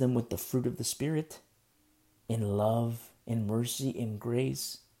raise them with the fruit of the Spirit, in love, in mercy, in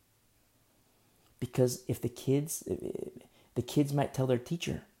grace. Because if the kids might tell their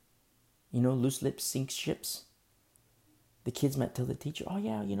teacher, loose lips sink ships. The kids might tell the teacher, oh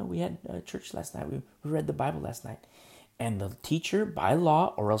yeah, we had church last night. We read the Bible last night. And the teacher, by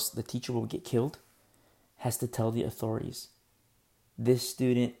law, or else the teacher will get killed, has to tell the authorities, this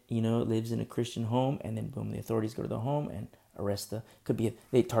student, lives in a Christian home, and then boom, the authorities go to the home and arrest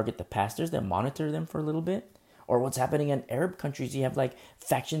they target the pastors, they monitor them for a little bit. Or what's happening in Arab countries, you have like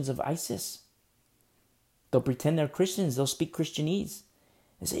factions of ISIS. They'll pretend they're Christians. They'll speak Christianese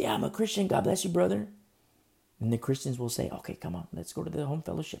and say, yeah, I'm a Christian. God bless you, brother. And the Christians will say, okay, come on, let's go to the home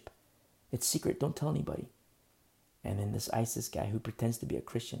fellowship. It's secret. Don't tell anybody. And then this ISIS guy who pretends to be a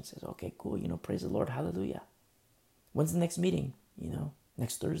Christian says, okay, cool, praise the Lord, hallelujah. When's the next meeting?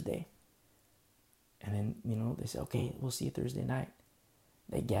 Next Thursday. And then, they say, okay, we'll see you Thursday night.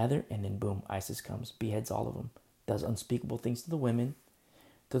 They gather, and then boom, ISIS comes, beheads all of them, does unspeakable things to the women,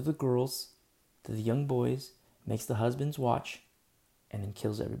 to the girls, to the young boys, makes the husbands watch, and then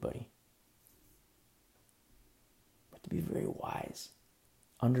kills everybody. But to be very wise.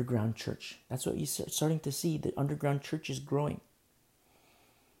 Underground church. That's what you're starting to see. The underground church is growing.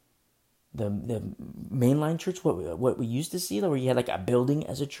 The mainline church, what we used to see, where you had like a building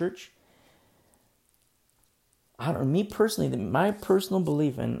as a church. Me personally, my personal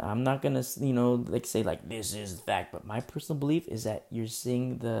belief, and I'm not gonna say like this is the fact, but my personal belief is that you're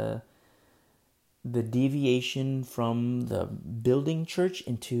seeing the deviation from the building church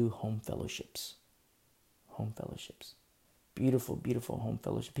into home fellowships. Home fellowships. Beautiful, beautiful home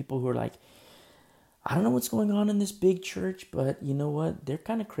fellowship. People who are like, I don't know what's going on in this big church, but you know what? They're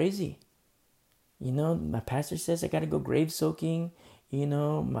kind of crazy. My pastor says I got to go grave soaking.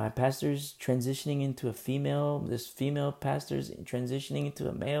 My pastor's transitioning into a female. This female pastor's transitioning into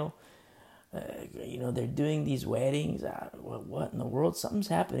a male. They're doing these weddings. What in the world? Something's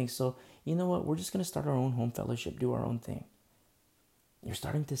happening. So, you know what? We're just going to start our own home fellowship, do our own thing. You're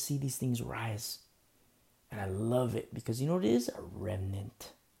starting to see these things rise. And I love it because it is a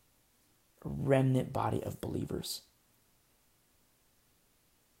remnant body of believers.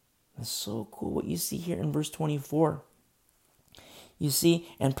 It's so cool what you see here in verse 24. You see,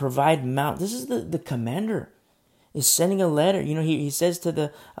 and provide mount. This is the commander is sending a letter. He says to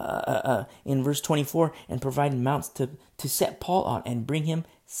the in verse 24, and provide mounts to set Paul on and bring him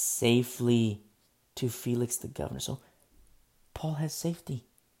safely to Felix the governor. So Paul has safety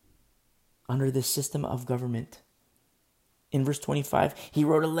under this system of government. In verse 25, he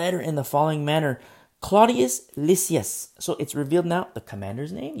wrote a letter in the following manner: Claudius Lysias. So it's revealed now the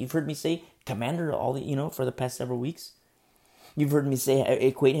commander's name. You've heard me say commander for the past several weeks. You've heard me say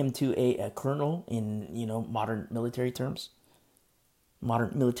equate him to a colonel in modern military terms,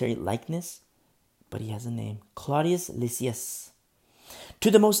 modern military likeness. But he has a name: Claudius Lysias.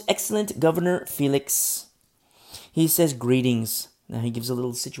 To the most excellent governor Felix, he says greetings. Now he gives a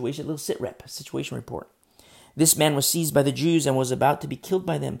little situation report. This man was seized by the Jews and was about to be killed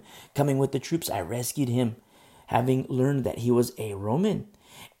by them. Coming with the troops, I rescued him, having learned that he was a Roman.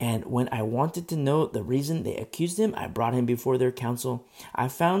 And when I wanted to know the reason they accused him, I brought him before their council. I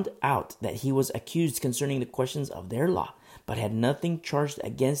found out that he was accused concerning the questions of their law, but had nothing charged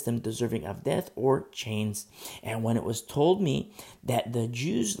against him deserving of death or chains. And when it was told me that the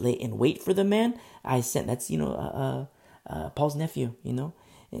Jews lay in wait for the man, I sent, that's, Paul's nephew,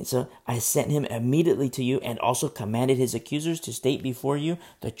 And so I sent him immediately to you and also commanded his accusers to state before you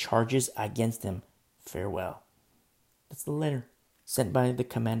the charges against him. Farewell. That's the letter sent by the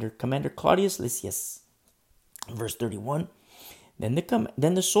Commander Claudius Lysias. Verse 31. Then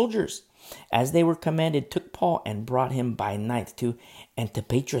the soldiers, as they were commanded, took Paul and brought him by night to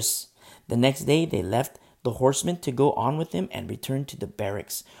Antipatris. The next day they left the horsemen to go on with him and return to the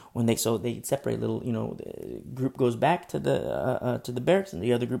barracks. They separate a little, the group goes back to the barracks and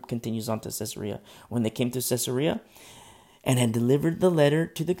the other group continues on to Caesarea. When they came to Caesarea and had delivered the letter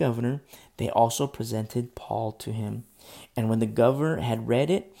to the governor, they also presented Paul to him. And when the governor had read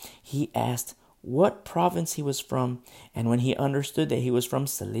it, he asked what province he was from. And when he understood that he was from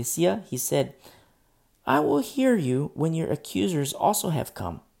Cilicia, he said, I will hear you when your accusers also have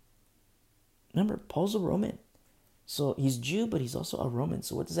come. Remember, Paul's a Roman. So he's Jew, but he's also a Roman.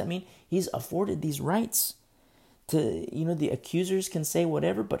 So what does that mean? He's afforded these rights. The accusers can say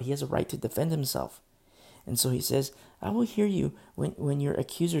whatever, but he has a right to defend himself. And so he says, I will hear you when your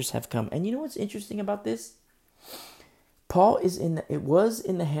accusers have come. And you know what's interesting about this? Paul was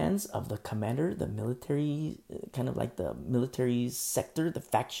in the hands of the commander, the military, kind of like the military sector, the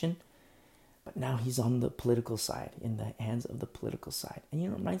faction. But now he's on the political side, in the hands of the political side. And it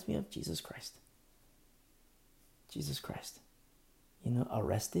reminds me of Jesus Christ. Jesus Christ.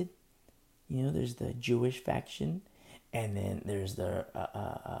 Arrested. There's the Jewish faction, and then there's the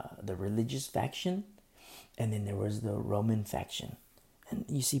religious faction, and then there was the Roman faction. And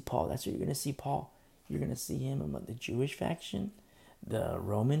you see Paul. That's where you're going to see Paul. You're going to see him among the Jewish faction, the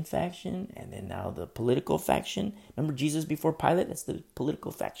Roman faction, and then now the political faction. Remember Jesus before Pilate? That's the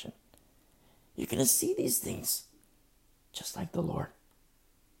political faction. You're going to see these things, just like the Lord.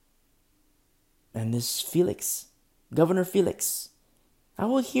 And this Felix, Governor Felix, I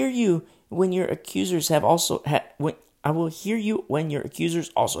will hear you when your accusers have also when I will hear you when your accusers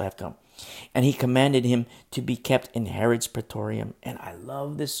also have come. And he commanded him to be kept in Herod's praetorium. And I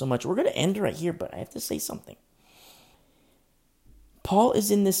love this so much. We're going to end right here, but I have to say something. Paul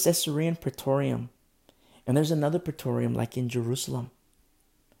is in this Caesarean praetorium, and there's another praetorium like in Jerusalem.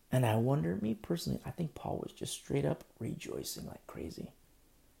 And I wonder, me personally, I think Paul was just straight up rejoicing like crazy,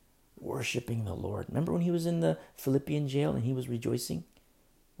 worshiping the Lord. Remember when he was in the Philippian jail and he was rejoicing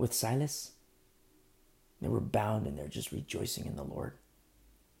with Silas? They were bound and they're just rejoicing in the Lord.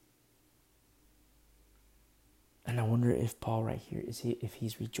 And I wonder if Paul right here, if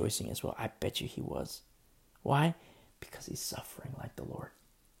he's rejoicing as well. I bet you he was. Why? Because he's suffering like the Lord.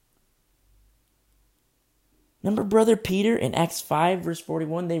 Remember brother Peter in Acts 5 verse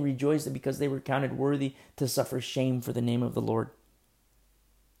 41? They rejoiced because they were counted worthy to suffer shame for the name of the Lord.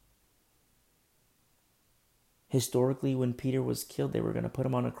 Historically, when Peter was killed, they were going to put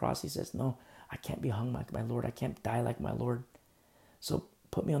him on a cross. He says, no, I can't be hung like my Lord. I can't die like my Lord. So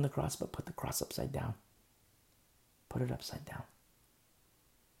put me on the cross, but put the cross upside down. Put it upside down.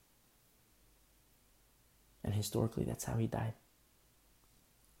 And historically, that's how he died.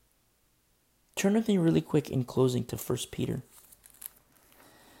 Turn with me really quick in closing to 1 Peter.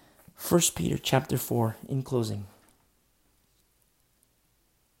 1 Peter chapter 4 in closing.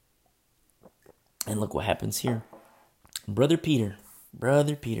 And look what happens here. Brother Peter,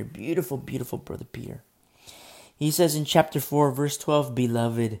 beautiful, beautiful brother Peter. He says in chapter 4, verse 12,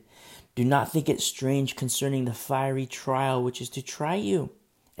 Beloved, do not think it strange concerning the fiery trial which is to try you,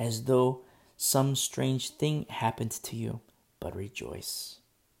 as though some strange thing happened to you, but rejoice.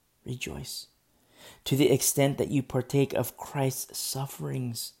 Rejoice. To the extent that you partake of Christ's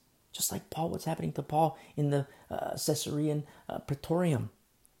sufferings, just like Paul, what's happening to Paul in the Caesarean praetorium.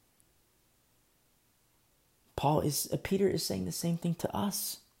 Peter is saying the same thing to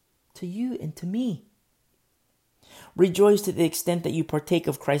us, to you and to me. Rejoice to the extent that you partake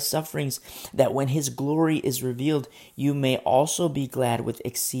of Christ's sufferings, that when his glory is revealed, you may also be glad with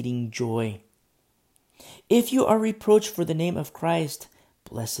exceeding joy. If you are reproached for the name of Christ,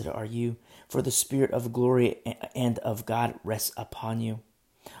 blessed are you, for the Spirit of glory and of God rests upon you.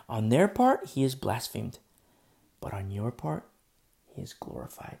 On their part, he is blasphemed, but on your part, he is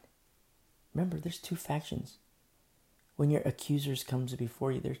glorified. Remember, there's two factions. When your accusers comes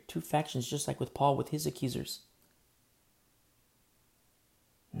before you, there's two factions, just like with Paul with his accusers.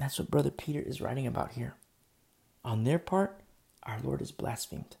 And that's what Brother Peter is writing about here. On their part, our Lord is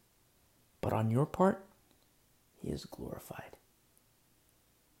blasphemed. But on your part, he is glorified.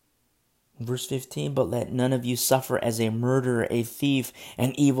 Verse 15, but let none of you suffer as a murderer, a thief,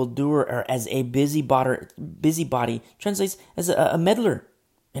 an evildoer, or as a busybody. Translates as a meddler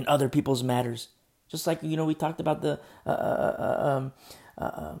in other people's matters. Just like, we talked about the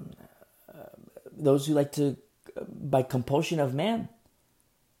those who like to, by compulsion of man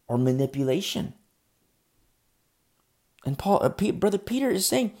or manipulation. And Brother Peter is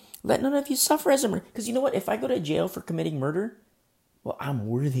saying, let none of you suffer as a murderer. Because you know what? If I go to jail for committing murder, well, I'm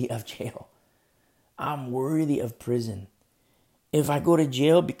worthy of jail. I'm worthy of prison. If I go to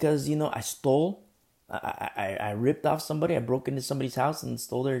jail because, I stole, I ripped off somebody, I broke into somebody's house and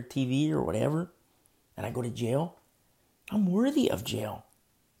stole their TV or whatever, and I go to jail, I'm worthy of jail.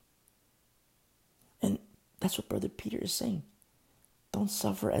 And that's what Brother Peter is saying. Don't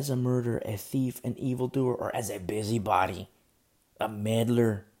suffer as a murderer, a thief, an evildoer, or as a busybody, a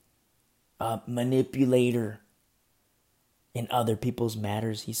meddler, a manipulator in other people's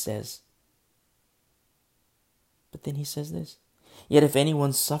matters, he says. But then he says this, yet if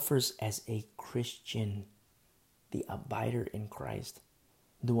anyone suffers as a Christian, the abider in Christ,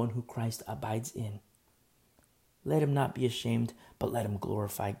 the one who Christ abides in, let him not be ashamed, but let him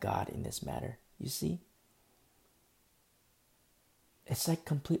glorify God in this matter. You see? It's like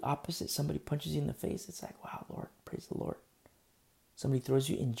complete opposite. Somebody punches you in the face. It's like, wow, Lord, praise the Lord. Somebody throws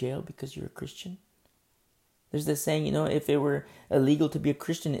you in jail because you're a Christian. There's this saying, if it were illegal to be a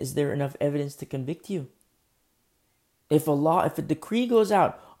Christian, is there enough evidence to convict you? If a decree goes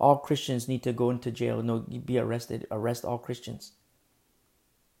out, all Christians need to go into jail, be arrested, arrest all Christians.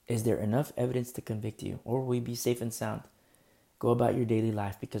 Is there enough evidence to convict you? Or will you be safe and sound? Go about your daily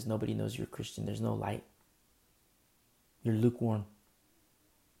life because nobody knows you're a Christian. There's no light. You're lukewarm.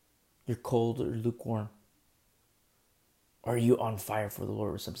 You're cold or lukewarm. Or are you on fire for the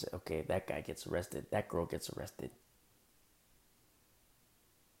Lord? Where some say, okay, that guy gets arrested. That girl gets arrested.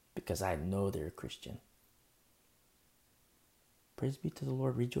 Because I know they're a Christian. Praise be to the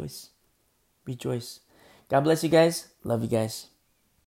Lord. Rejoice. Rejoice. God bless you guys. Love you guys.